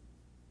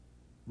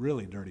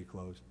 Really dirty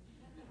clothes.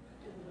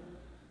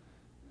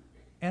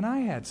 And I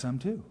had some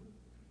too.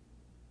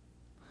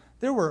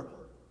 There were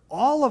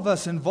all of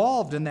us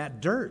involved in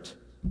that dirt.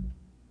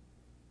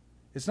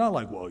 It's not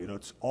like, well,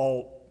 it's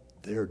all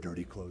their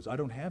dirty clothes. I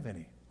don't have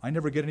any. I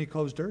never get any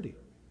clothes dirty.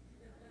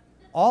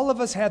 All of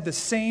us had the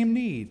same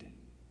need.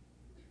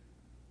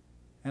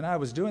 And I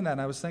was doing that,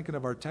 and I was thinking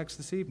of our text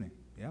this evening.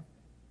 Yep.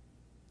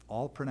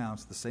 All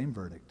pronounced the same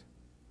verdict.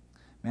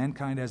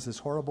 Mankind has this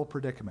horrible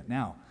predicament.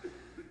 Now,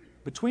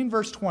 between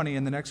verse 20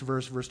 and the next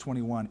verse, verse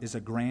 21, is a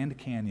Grand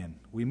Canyon.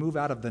 We move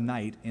out of the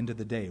night into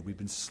the day. We've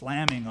been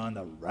slamming on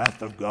the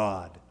wrath of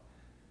God.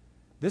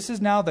 This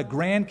is now the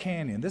Grand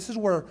Canyon. This is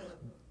where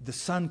the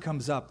sun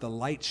comes up, the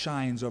light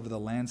shines over the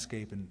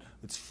landscape, and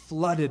it's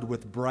flooded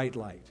with bright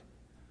light.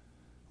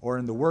 Or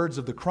in the words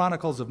of the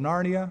Chronicles of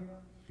Narnia,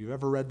 if you've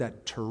ever read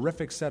that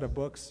terrific set of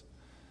books,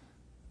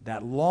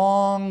 that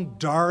long,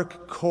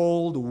 dark,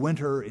 cold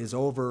winter is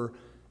over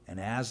and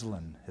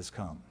Aslan has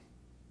come.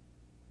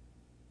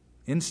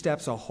 In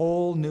steps a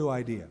whole new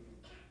idea.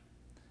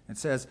 It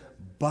says,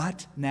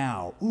 but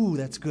now. Ooh,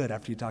 that's good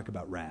after you talk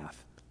about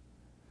wrath.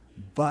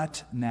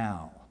 But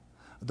now.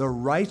 The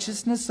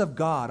righteousness of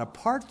God,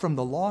 apart from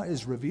the law,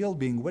 is revealed,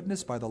 being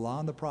witnessed by the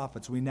law and the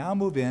prophets. We now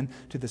move in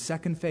to the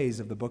second phase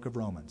of the book of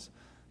Romans.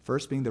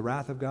 First being the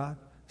wrath of God,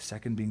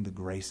 second being the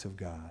grace of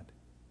God.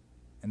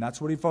 And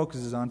that's what he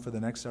focuses on for the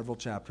next several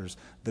chapters,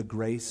 the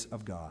grace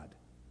of God.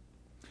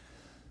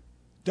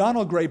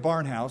 Donald Gray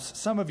Barnhouse,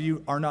 some of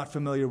you are not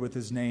familiar with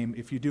his name.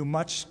 If you do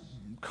much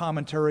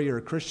commentary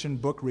or Christian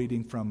book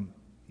reading from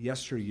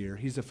yesteryear,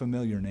 he's a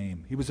familiar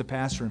name. He was a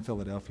pastor in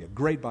Philadelphia,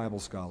 great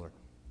Bible scholar.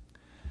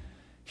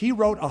 He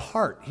wrote a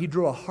heart. He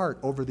drew a heart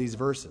over these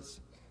verses.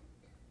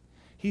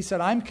 He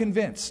said, I'm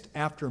convinced,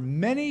 after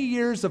many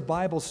years of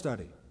Bible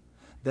study,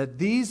 that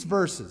these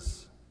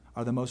verses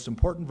are the most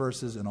important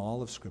verses in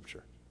all of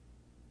Scripture.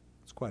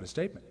 It's quite a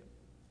statement.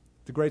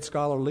 The great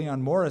scholar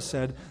Leon Morris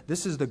said,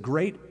 this is the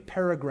great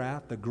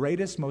paragraph, the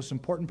greatest, most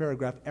important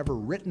paragraph ever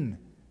written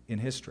in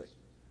history.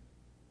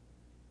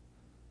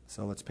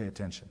 So let's pay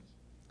attention.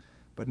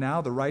 But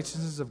now the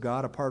righteousness of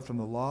God apart from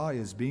the law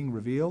is being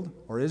revealed,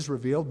 or is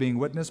revealed, being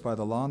witnessed by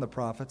the law and the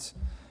prophets,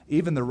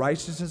 even the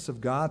righteousness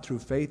of God through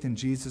faith in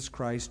Jesus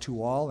Christ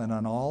to all and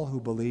on all who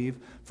believe.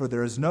 For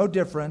there is no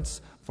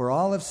difference, for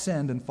all have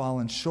sinned and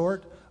fallen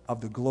short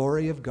of the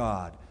glory of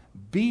God,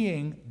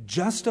 being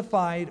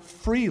justified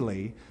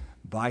freely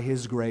by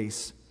His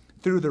grace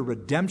through the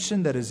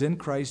redemption that is in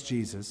Christ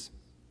Jesus,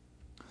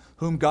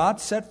 whom God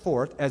set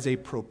forth as a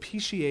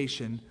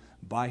propitiation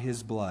by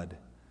His blood,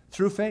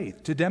 through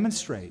faith, to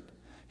demonstrate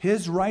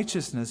His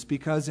righteousness,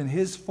 because in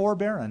His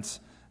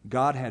forbearance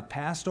God had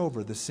passed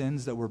over the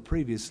sins that were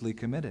previously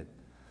committed,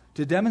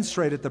 to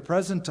demonstrate at the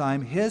present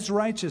time His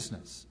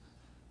righteousness,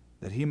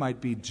 that He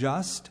might be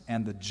just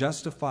and the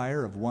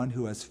justifier of one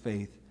who has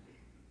faith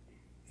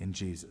in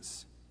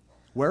Jesus.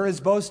 Where is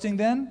boasting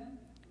then?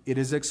 It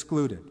is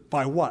excluded.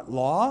 By what?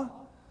 Law?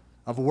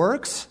 Of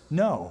works?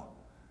 No,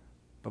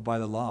 but by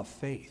the law of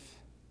faith.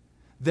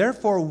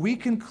 Therefore we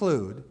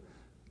conclude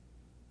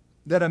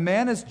that a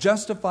man is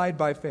justified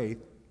by faith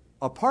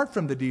apart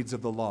from the deeds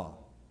of the law.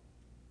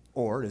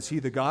 Or is He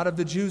the God of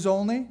the Jews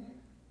only?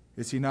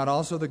 Is He not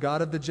also the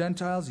God of the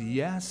Gentiles?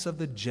 Yes, of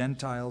the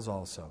Gentiles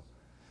also.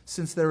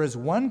 Since there is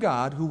one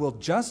God who will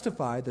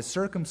justify the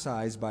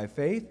circumcised by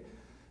faith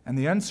and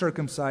the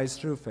uncircumcised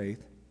through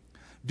faith,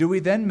 do we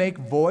then make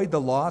void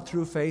the law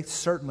through faith?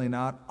 Certainly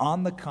not.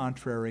 On the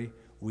contrary,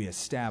 we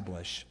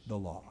establish the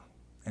law.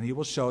 And he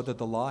will show that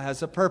the law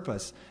has a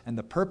purpose, and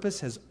the purpose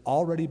has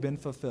already been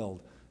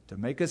fulfilled, to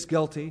make us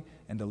guilty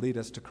and to lead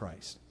us to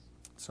Christ.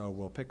 So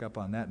we'll pick up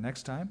on that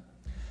next time.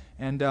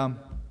 And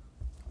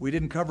we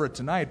didn't cover it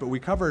tonight, but we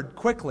covered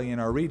quickly in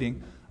our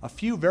reading a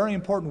few very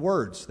important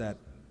words that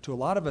to a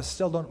lot of us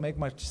still don't make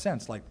much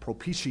sense, like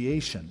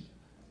propitiation.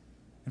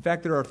 In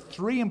fact, there are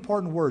 3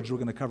 important words we're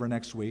going to cover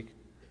next week.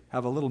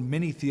 Have a little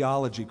mini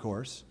theology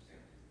course.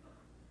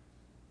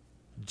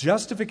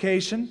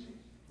 Justification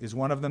is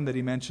one of them that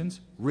he mentions.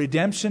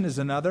 Redemption is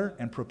another,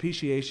 and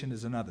propitiation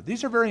is another.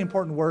 These are very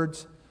important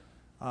words.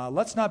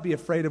 Let's not be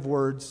afraid of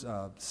words.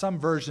 Some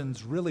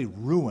versions really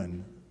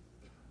ruin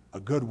a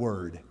good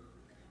word.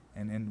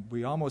 And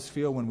we almost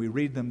feel when we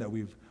read them that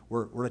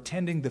we're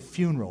attending the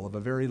funeral of a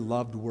very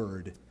loved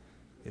word.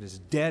 It is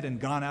dead and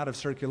gone out of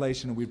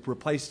circulation, and we've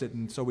replaced it,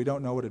 and so we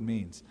don't know what it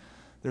means.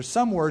 There's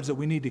some words that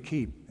we need to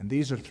keep, and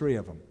these are 3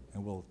 of them,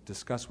 and we'll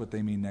discuss what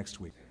they mean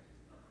next week.